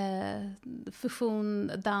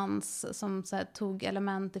fusion, dans som så här, tog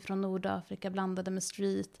element ifrån Nordafrika, blandade med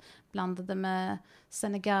street, blandade med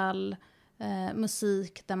Senegal,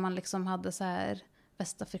 musik där man liksom hade så här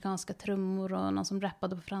västafrikanska trummor och någon som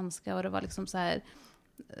rappade på franska och det var liksom så här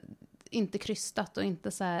inte krystat och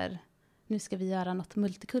inte så här nu ska vi göra något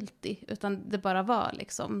multikulti utan det bara var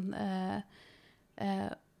liksom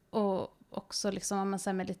och också liksom man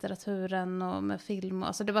säger med litteraturen och med film och,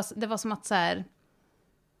 alltså det var som att så här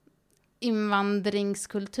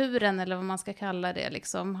invandringskulturen eller vad man ska kalla det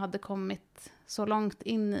liksom hade kommit så långt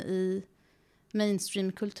in i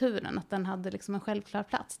mainstreamkulturen att den hade liksom en självklar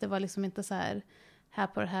plats. Det var liksom inte så här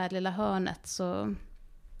på det här lilla hörnet så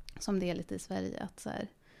som det är lite i Sverige att så här,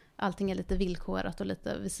 allting är lite villkorat och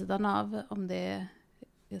lite vid sidan av om det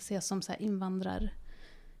ses som så här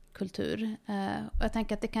invandrarkultur. Och jag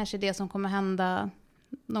tänker att det kanske är det som kommer hända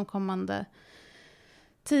de kommande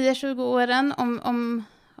 10-20 åren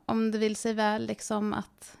om det vill sig väl liksom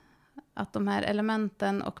att de här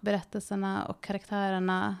elementen och berättelserna och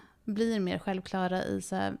karaktärerna blir mer självklara i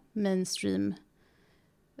så här mainstream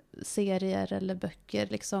serier eller böcker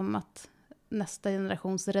liksom att nästa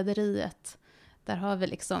generations Rederiet där har vi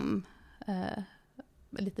liksom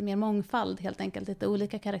lite mer mångfald helt enkelt, lite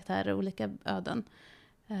olika karaktärer, olika öden.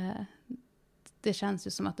 Det känns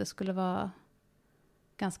ju som att det skulle vara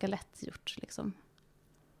ganska lätt gjort liksom.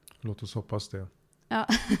 Låt oss hoppas det. Ja.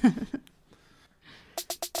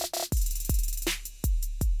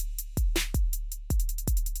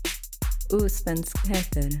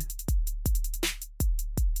 Osvenskheter.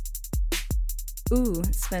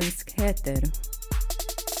 Osvenskheter.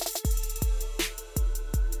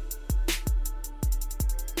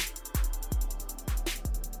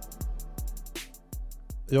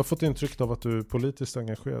 Jag har fått intryck av att du är politiskt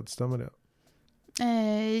engagerad, stämmer det?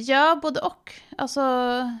 Ja, både och. Alltså...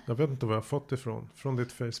 Jag vet inte vad jag har fått ifrån. Från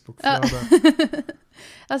ditt Facebook-flöde.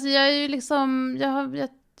 Alltså jag är ju liksom...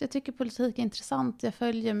 Jag tycker politik är intressant. Jag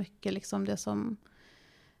följer mycket liksom det som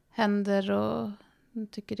händer och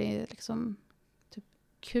tycker det är liksom typ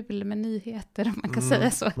kul med nyheter, om man kan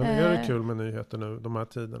säga så. Men är det kul med nyheter nu, de här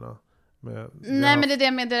tiderna? Nej, men det är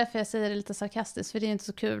det med, det är därför jag säger det lite sarkastiskt, för det är inte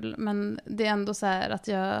så kul, men det är ändå så här att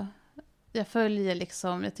jag följer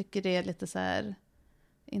liksom, jag tycker det är lite så här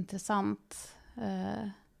intressant.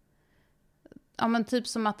 Ja, men typ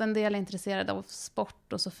som att en del är intresserade av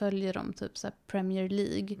sport och så följer de typ så här Premier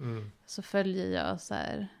League. Så följer jag så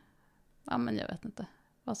här, ja men jag vet inte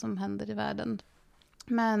vad som händer i världen.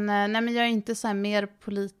 Men nej, men jag är inte så här mer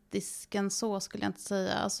politisk än så, skulle jag inte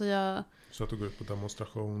säga. Alltså Så att du går ut på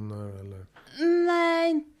demonstrationer eller? Nej,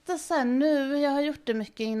 inte så här nu. Jag har gjort det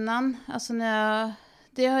mycket innan. Alltså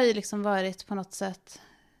det har ju liksom varit på något sätt,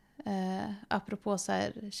 apropå så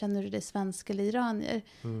här, känner du dig svensk eller iranier?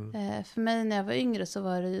 För mig när jag var yngre så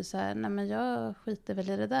var det ju så här, nej men jag skiter väl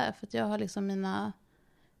i det där. För att jag har liksom mina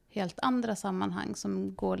helt andra sammanhang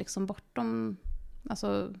som går liksom bortom,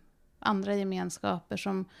 alltså andra gemenskaper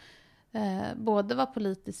som både var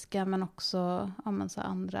politiska men också så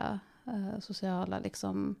andra sociala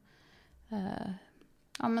liksom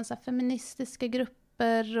så här feministiska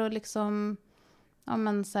grupper och liksom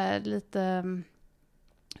så här lite,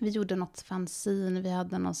 vi gjorde något fanzine, vi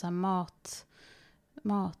hade någon så här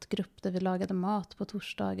matgrupp där vi lagade mat på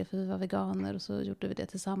torsdagar för vi var veganer, och så gjorde vi det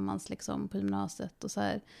tillsammans liksom på gymnasiet och så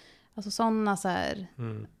här, alltså sådana så här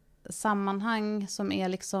sammanhang som är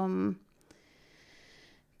liksom,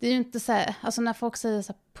 det är ju inte så här, alltså när folk säger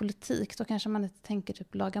så här politik, då kanske man inte tänker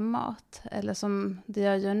typ laga mat, eller som det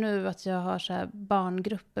jag gör nu, att jag har så här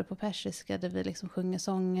barngrupper på persiska där vi liksom sjunger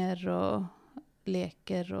sånger och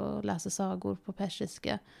leker och läser sagor på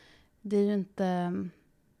persiska. Det är ju inte,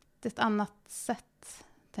 det är ett annat sätt,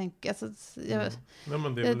 tänker alltså, Nej,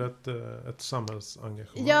 men det är väl ett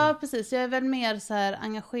samhällsengagemang. Ja, precis. Jag är väl mer så här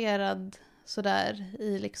engagerad så där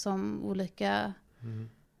i liksom olika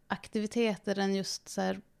aktiviteter än just så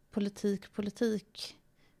här politik.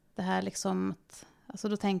 Det här liksom att, alltså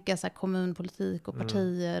då tänker jag så här kommunpolitik och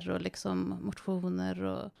partier och liksom motioner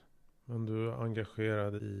och... Men du är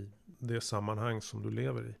engagerad i det sammanhang som du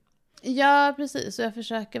lever i. Ja, precis. Och jag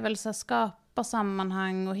försöker väl så här skapa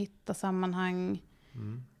sammanhang och hitta sammanhang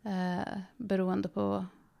beroende på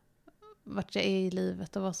vart jag är i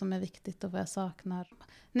livet och vad som är viktigt och vad jag saknar.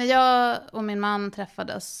 När jag och min man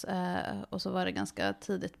träffades och så var det ganska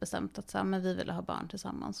tidigt bestämt att så här, men vi ville ha barn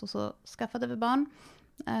tillsammans, och så skaffade vi barn.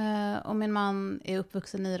 Och min man är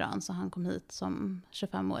uppvuxen i Iran, så han kom hit som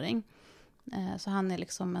 25-åring. Så han är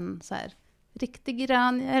liksom en så här riktig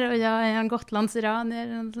iranier och jag är en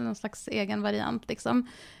Gotlands-iranier, någon slags egen variant liksom.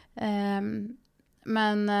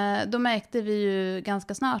 Men då märkte vi ju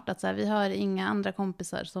ganska snart att så här, vi har inga andra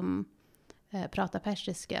kompisar som pratar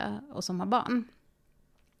persiska och som har barn.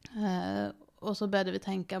 Och så började vi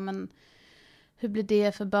tänka, men hur blir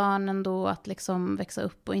det för barnen då att liksom växa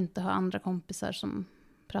upp och inte ha andra kompisar som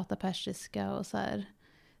pratar persiska och så här.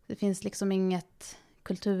 Det finns liksom inget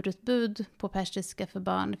kulturutbud på persiska för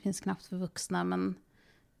barn. Det finns knappt för vuxna, men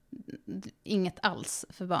inget alls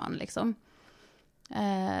för barn liksom.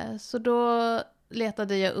 Så då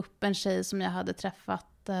letade jag upp en tjej som jag hade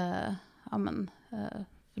träffat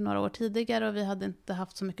för några år tidigare, och vi hade inte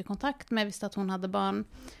haft så mycket kontakt med. Jag visste att hon hade barn.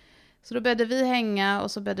 Så då började vi hänga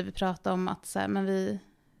och så började vi prata om att så här, men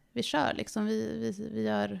vi kör liksom,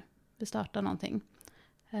 vi startar någonting.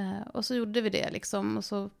 Och så gjorde vi det liksom, och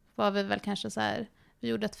så var vi väl kanske så här, vi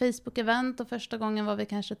gjorde ett Facebook-event och första gången var vi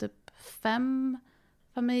kanske typ 5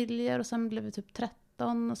 familjer och sen blev vi typ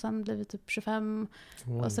 13 och sen blev vi typ 25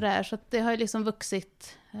 och sådär. Så att det har ju liksom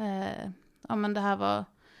vuxit. Men det här var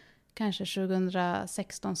kanske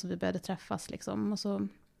 2016 som vi började träffas liksom, och så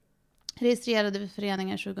registrerade vi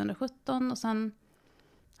föreningen 2017 och sen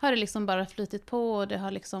har det liksom bara flytit på och det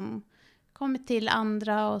har liksom kommit till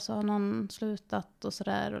andra och så har någon slutat och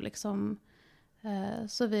sådär och liksom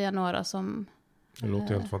så vi är några som... Det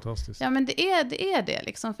låter helt fantastiskt. Ja, men det är det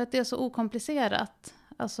liksom, för att det är så okomplicerat.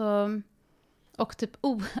 Alltså, och typ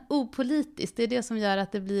opolitiskt. Det är det som gör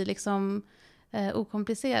att det blir liksom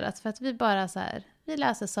okomplicerat. För att vi bara så här, vi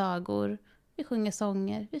läser sagor, vi sjunger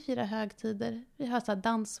sånger, vi firar högtider, vi har så här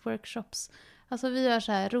dansworkshops. Alltså vi gör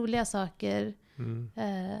så här roliga saker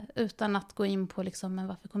utan att gå in på liksom, men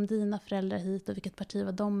varför kom dina föräldrar hit och vilket parti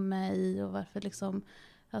var de med i och varför liksom,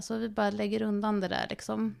 alltså vi bara lägger undan det där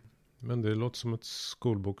liksom. Men det låter som ett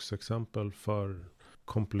skolboksexempel för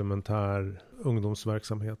komplementär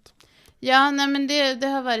ungdomsverksamhet. Ja, nej men det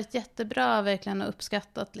har varit jättebra verkligen och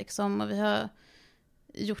uppskattat liksom, och vi har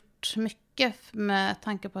gjort mycket med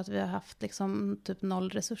tanke på att vi har haft liksom typ 0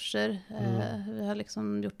 resurser. Vi har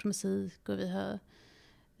liksom gjort musik och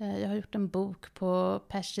jag har gjort en bok på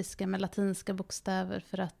persiska med latinska bokstäver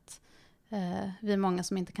för att vi är många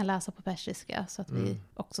som inte kan läsa på persiska. Så att vi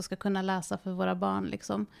också ska kunna läsa för våra barn.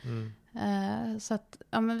 Liksom. Så att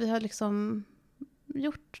men vi har liksom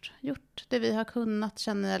gjort det vi har kunnat,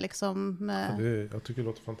 känner jag. Liksom, jag tycker det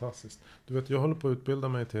låter fantastiskt. Du vet, jag håller på att utbilda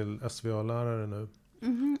mig till SVA-lärare nu.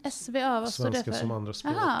 SVA, vad står det för? Svenska som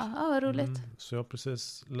andraspråk. Jaha, vad roligt. Så jag har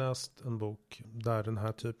precis läst en bok där den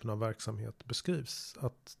här typen av verksamhet beskrivs.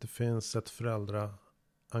 Att det finns ett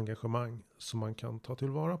föräldraengagemang som man kan ta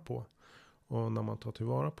tillvara på. Och när man tar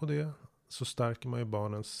tillvara på det så stärker man ju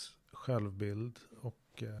barnens självbild.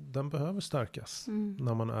 Och den behöver stärkas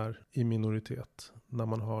när man är i minoritet. När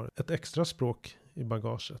man har ett extra språk i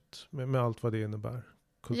bagaget med allt vad det innebär.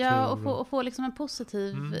 Kultur. Ja, och få liksom en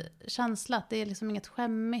positiv känsla. Att det är liksom inget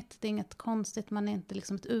skämmigt, det är inget konstigt. Man är inte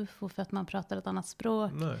liksom ett ufo för att man pratar ett annat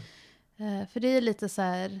språk. Nej. För det är lite så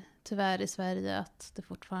här, tyvärr i Sverige, att det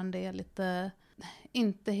fortfarande är lite,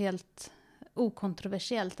 inte helt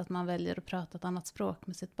okontroversiellt att man väljer att prata ett annat språk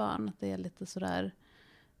med sitt barn. Att det är lite sådär,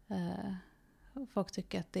 folk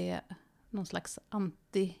tycker att det är någon slags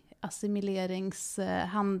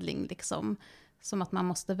anti-assimileringshandling liksom. Som att man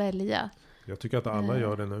måste välja. Jag tycker att alla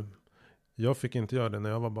gör det nu. Jag fick inte göra det när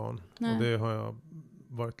jag var barn. Nej. Och det har jag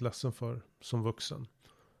varit ledsen för som vuxen.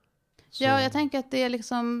 Så. Ja, jag tänker att det är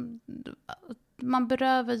liksom, man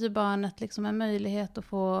berövar ju barnet liksom en möjlighet att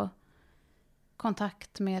få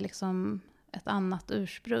kontakt med liksom ett annat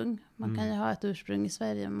ursprung. Man kan ju ha ett ursprung i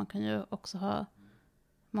Sverige, men man kan ju också ha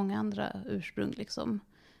många andra ursprung liksom.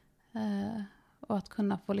 Och att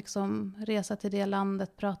kunna få liksom resa till det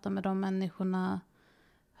landet, prata med de människorna,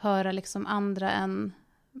 höra liksom andra än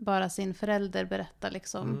bara sin förälder berätta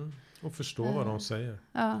liksom. Och förstå vad de säger.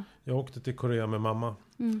 Ja. Jag åkte till Korea med mamma.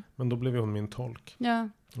 Men då blev hon min tolk. Ja.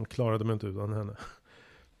 Jag klarade mig inte utan henne.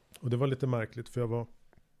 Och det var lite märkligt för jag var...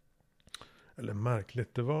 Eller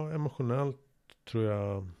märkligt, det var emotionellt tror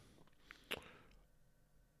jag.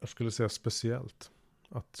 Jag skulle säga speciellt.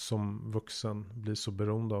 Att som vuxen bli så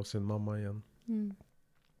beroende av sin mamma igen.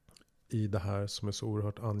 I det här som är så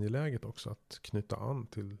oerhört angeläget också. Att knyta an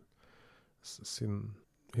till sin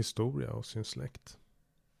historia och sin släkt.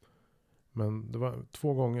 Men det var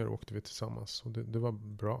 2 gånger åkte vi tillsammans. Och det var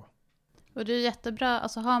bra. Och det är jättebra.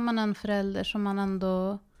 Alltså har man en förälder som man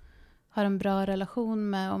ändå har en bra relation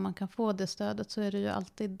med. Och man kan få det stödet, så är det ju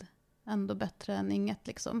alltid ändå bättre än inget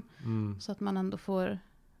liksom. Så att man ändå får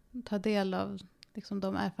ta del av liksom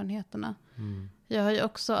de erfarenheterna. Jag har ju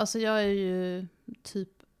också, alltså jag är ju typ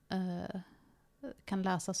kan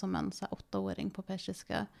läsa som en så här 8-åring på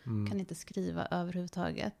persiska. Kan inte skriva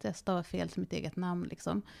överhuvudtaget. Jag stavar fel till mitt eget namn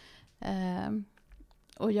liksom.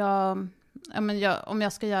 Och om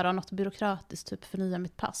jag ska göra något byråkratiskt, typ förnya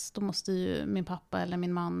mitt pass, då måste ju min pappa eller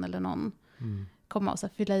min man eller någon komma och så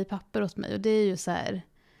här, fylla i papper åt mig. Och det är ju så här,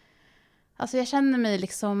 alltså jag känner mig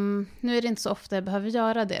liksom, nu är det inte så ofta jag behöver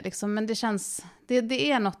göra det liksom, men det känns,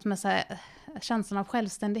 det är något med så här, känslan av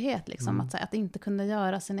självständighet liksom, att inte kunna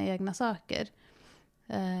göra sina egna saker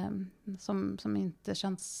som inte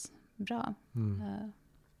känns bra.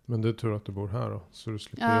 Men det är tur att du bor här då, så du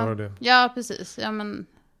slipper göra det. Ja, precis. Ja, men,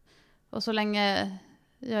 och så länge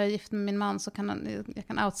jag är gift med min man så kan jag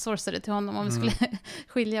kan outsourca det till honom. Om vi skulle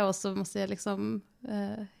skilja oss så måste jag liksom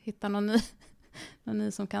hitta någon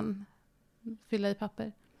ny som kan fylla i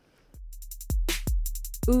papper.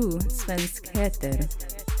 Svenskheter.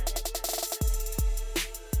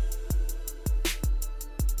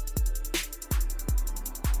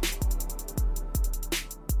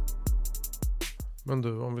 Men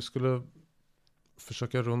du, om vi skulle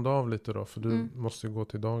försöka runda av lite då. För du måste ju gå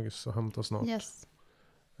till dagis och hämta snart. Yes.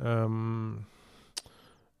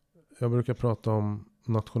 Jag brukar prata om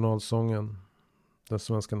nationalsången. Den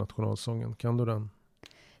svenska nationalsången. Kan du den?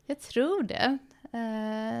 Jag tror det.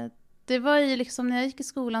 Det var ju liksom, när jag gick i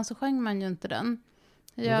skolan så sjöng man ju inte den.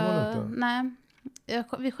 Nej.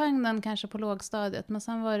 Vi sjöng den kanske på lågstadiet. Men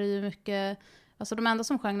sen var det ju mycket... Alltså de enda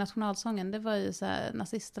som sjöng nationalsången, det var ju så här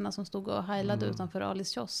nazisterna som stod och heilade utanför Alis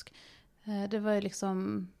kiosk. Det var ju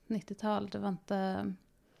liksom 90-tal, det var inte...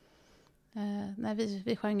 Nej,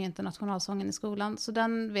 vi sjöng inte nationalsången i skolan, så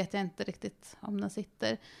den vet jag inte riktigt om den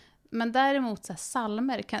sitter. Men däremot så här,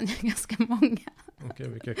 salmer kan jag ganska många. Okej,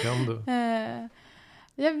 vilka kan du?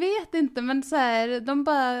 Jag vet inte, men så här, de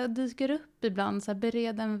bara dyker upp ibland. Så här,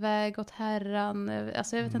 bered en väg åt herran.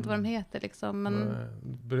 Alltså jag vet inte vad de heter liksom. Men... Nej,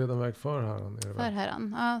 bered en väg för herran. Är det för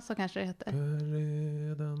herran, ja så kanske det heter.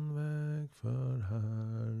 Bered en väg för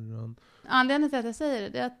herran. Anledningen till att jag säger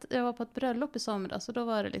det är att jag var på ett bröllop i somras. Och då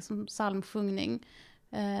var det liksom psalmsjungning.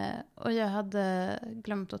 Och jag hade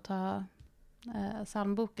glömt att ta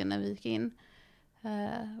psalmboken när vi gick in.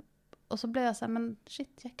 Och så blev jag så här, men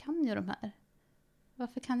shit, jag kan ju de här.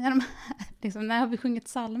 varför kan jag de här? Liksom, när har vi sjungit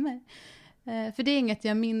psalmer? För det är inget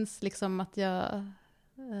jag minns liksom att jag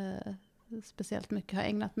speciellt mycket har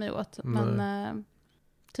ägnat mig åt. Nej. Men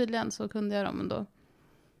tydligen så kunde jag dem ändå.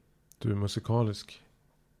 Du är musikalisk.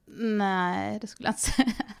 Nej, det skulle jag inte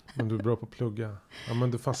säga. Men du är bra på att plugga. Ja,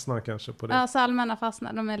 men du fastnar kanske på det. Ja, psalmerna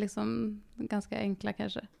fastnar. De är liksom ganska enkla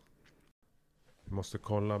kanske. Vi måste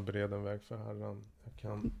kolla Bered en väg för Herren. Jag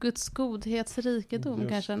kan... Guds godhetsrikedom Just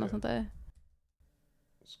kanske, det. något sånt där.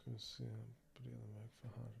 Ska vi se. Bered en väg för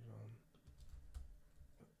Herren.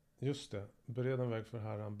 Just det. Bered en väg för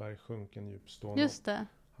Herren. Berg sjunken djupstående. Just det.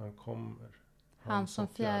 Han kommer. Han som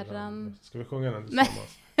fjärran. Ska vi sjunga den Nej.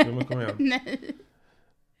 tillsammans? Jo, men kom igen. Nej.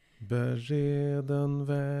 Bered en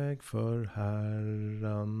väg för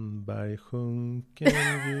Herran, berg sjunken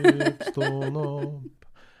djupstån upp.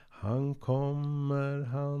 Han kommer,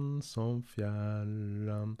 han som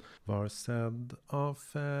fjärran, var sedd av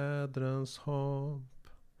fädrens hopp.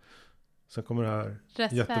 Sen kommer det här.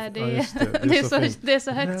 Rättfärdig. Ja, just det. Det är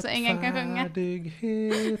så högt så ingen kan sjunga.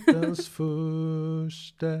 Rättfärdighetens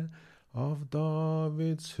furste, av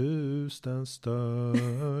Davids hus den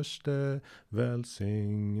störste,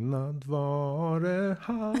 välsignad vare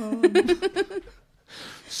han,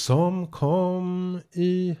 som kom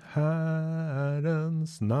i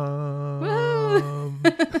Herrens namn.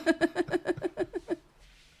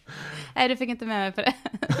 Nej, du fick inte med mig på det.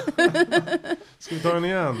 Ska vi ta den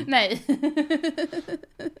igen? Nej.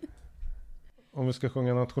 Om vi ska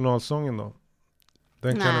sjunga nationalsången då?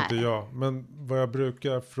 Den kan Nej. inte jag. Men vad jag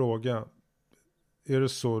brukar fråga. Är det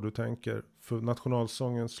så du tänker? För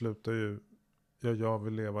nationalsången slutar ju. Ja, jag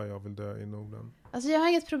vill leva, jag vill dö i Norden. Alltså jag har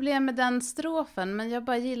inget problem med den strofen. Men jag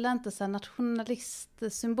bara gillar inte så här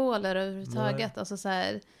nationalistsymboler överhuvudtaget. Nej. Alltså så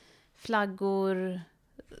här flaggor.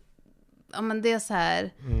 Ja, men det är så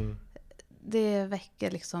här. Mm. Det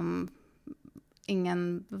väcker liksom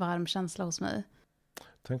ingen varm känsla hos mig.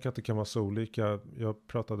 Tänk att det kan vara så olika. Jag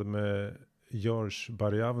pratade med George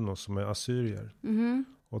Barjavno som är assyrier. Mhm.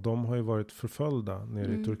 Och de har ju varit förföljda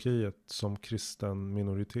nere i Mm. Turkiet som kristen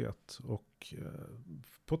minoritet. Och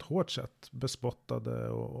på ett hårt sätt bespottade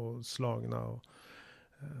och slagna. Och,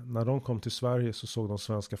 när de kom till Sverige så såg de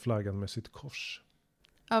svenska flaggan med sitt kors.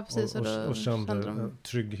 Ja, precis. Och kände de... en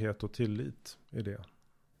trygghet och tillit i det.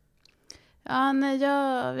 Ja, nej,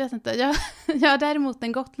 jag vet inte. Jag har däremot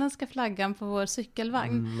den gotländska flaggan på vår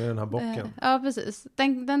cykelvagn. Med den här bocken. Ja, precis.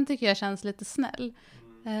 Den tycker jag känns lite snäll.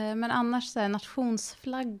 Men annars så här,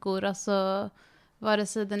 nationsflaggor, alltså vare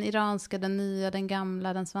sig den iranska, den nya, den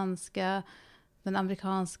gamla, den svenska, den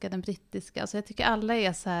amerikanska, den brittiska. Alltså jag tycker alla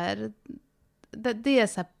är så här, det är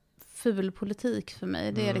så här ful politik för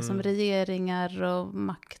mig. Det är liksom regeringar och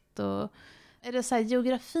makt och... Är det så här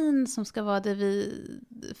geografin som ska vara det vi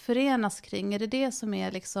förenas kring? Är det det som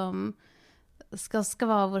är liksom ska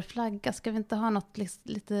vara vår flagga? Ska vi inte ha något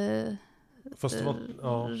lite Fast det var,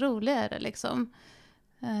 ja. roligare liksom?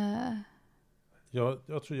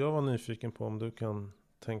 Jag tror jag var nyfiken på om du kan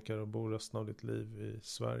tänka dig att bo resten av ditt liv i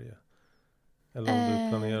Sverige. Eller om du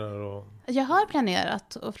planerar att... Jag har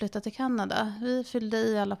planerat att flytta till Kanada. Vi fyllde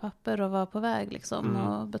i alla papper och var på väg liksom.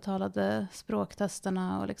 Och betalade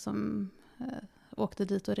språktesterna och liksom... åkte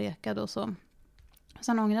dit och rekade och så.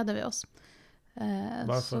 Sen ångrade vi oss.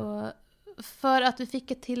 Varför? Så, för att vi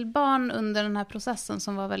fick ett till barn under den här processen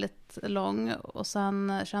som var väldigt lång. Och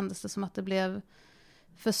sen kändes det som att det blev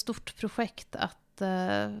för stort projekt att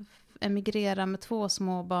emigrera med 2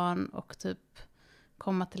 små barn och typ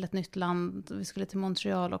komma till ett nytt land. Vi skulle till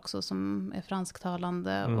Montreal också som är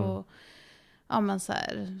fransktalande. Och ja, men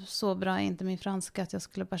så bra är inte min franska att jag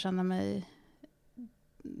skulle bara känna mig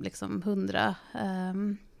liksom 100.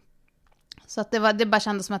 Så att det bara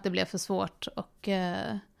kändes som att det blev för svårt och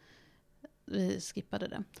vi skippade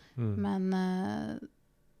det. Men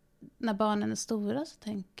när barnen är stora så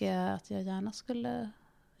tänker jag att jag gärna skulle...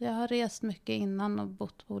 Jag har rest mycket innan och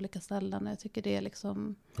bott på olika ställen. Jag tycker det är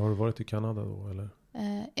liksom... Har du varit i Kanada då eller?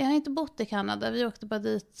 Jag har inte bott i Kanada. Vi åkte bara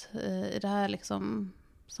dit i det här liksom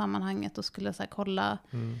sammanhanget och skulle så här kolla...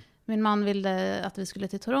 Min man ville att vi skulle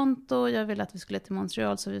till Toronto. Jag ville att vi skulle till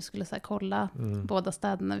Montreal. Så vi skulle så här kolla båda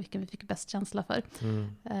städerna. Vilken vi fick bäst känsla för.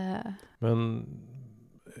 Men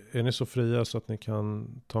är ni så fria så att ni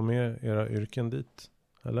kan ta med era yrken dit?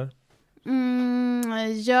 Eller?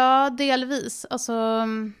 Ja, delvis. Alltså,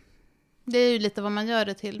 det är ju lite vad man gör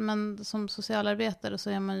det till. Men som socialarbetare så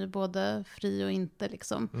är man ju både fri och inte.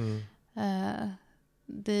 Liksom.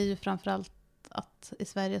 Det är ju framförallt att i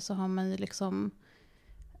Sverige så har man ju liksom...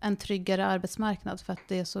 en tryggare arbetsmarknad för att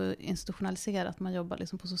det är så institutionaliserat. Man jobbar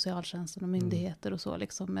liksom på socialtjänsten och myndigheter och så.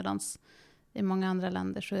 Liksom, medans i många andra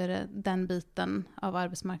länder så är det den biten av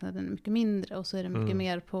arbetsmarknaden mycket mindre. Och så är det mycket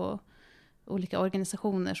mer på olika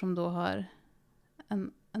organisationer som då har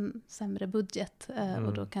en sämre budget.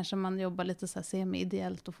 Och då kanske man jobbar lite så här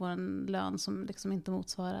semi-ideellt och får en lön som liksom inte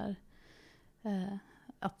motsvarar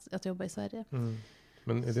att jobba i Sverige.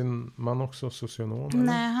 Men är din man också socionom?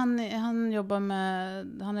 Nej, han jobbar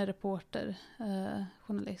han är reporter,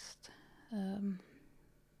 journalist.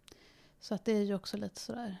 Så att det är ju också lite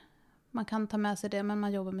sådär. Man kan ta med sig det, men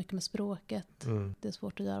man jobbar mycket med språket. Det är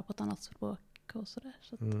svårt att göra på ett annat språk och sådär.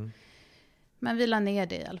 Så att, men vi la ner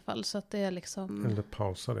det i alla fall, så att det är liksom... Eller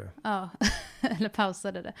pausa det. Ja, eller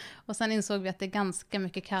pausade det. Och sen insåg vi att det är ganska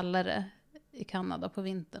mycket kallare i Kanada på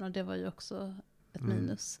vintern, och det var ju också ett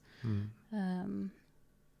minus.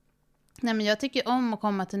 Nej, men jag tycker om att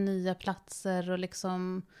komma till nya platser och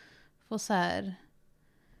liksom få så här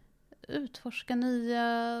utforska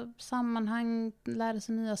nya sammanhang, lära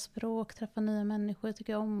sig nya språk, träffa nya människor. Jag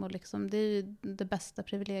tycker om, och liksom, det är ju det bästa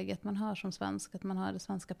privilegiet man har som svensk, att man har det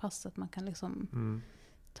svenska passet, man kan liksom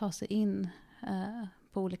ta sig in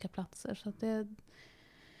på olika platser. Så att det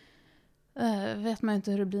vet man ju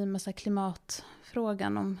inte hur det blir med så här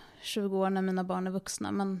klimatfrågan om 20 år när mina barn är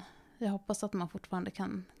vuxna, men jag hoppas att man fortfarande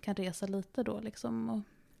kan resa lite då liksom, och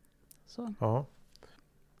så. Ja.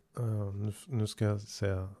 Nu ska jag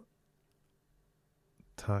säga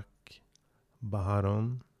tack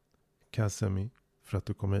Baharon Kazemi för att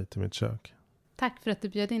du kom hit till mitt kök. Tack för att du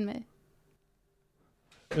bjöd in mig.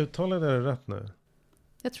 Uttalade jag det rätt nu?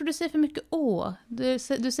 Jag tror du säger för mycket å. Du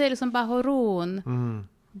säger liksom Baharon.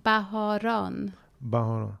 Baharon.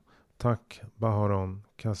 Baharon. Tack Baharon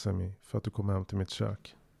Kazemi för att du kom hem till mitt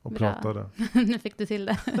kök och Bra. pratade. Nu fick du till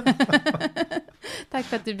det. Tack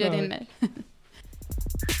för att du bjöd in mig.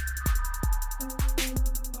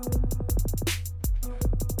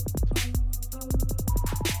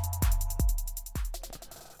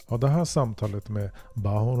 Ja, det här samtalet med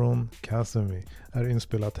Baharon Kazemi är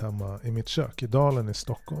inspelat hemma i mitt kök i Dalen i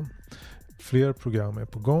Stockholm. Fler program är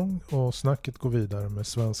på gång och snacket går vidare med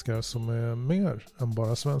svenskar som är mer än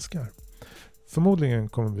bara svenskar. Förmodligen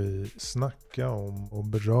kommer vi snacka om och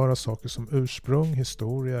beröra saker som ursprung,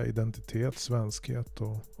 historia, identitet, svenskhet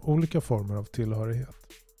och olika former av tillhörighet.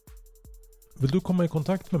 Vill du komma i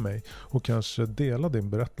kontakt med mig och kanske dela din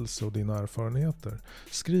berättelse och dina erfarenheter?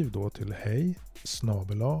 Skriv då till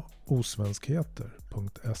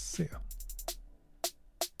hej@osvenskheter.se.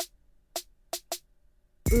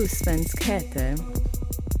 Osvenskheter.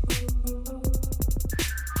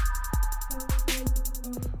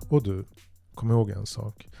 Och du, kom ihåg en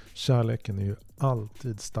sak. Kärleken är ju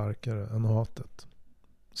alltid starkare än hatet.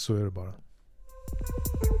 Så är det bara.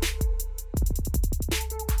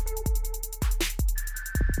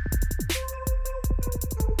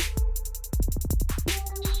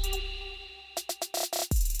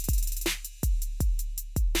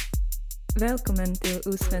 Välkommen till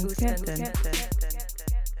Osvenskheter.